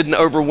 I hope I didn't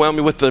overwhelm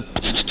you with the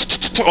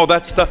all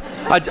that stuff.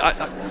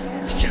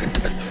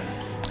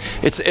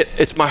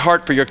 It's my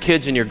heart for your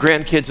kids and your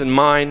grandkids and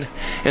mine,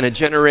 and a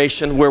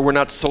generation where we're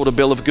not sold a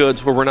bill of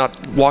goods, where we're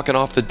not walking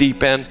off the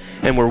deep end,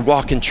 and we're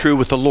walking true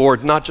with the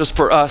Lord, not just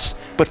for us,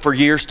 but for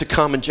years to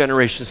come and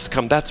generations to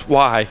come. That's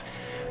why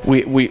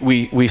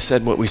we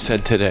said what we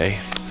said today.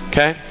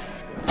 Okay?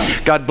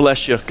 God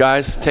bless you,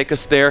 guys. Take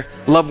us there.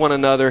 Love one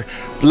another.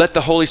 Let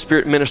the Holy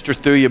Spirit minister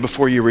through you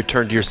before you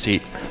return to your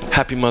seat.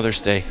 Happy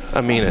Mother's Day.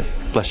 I mean it.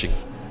 Bless you.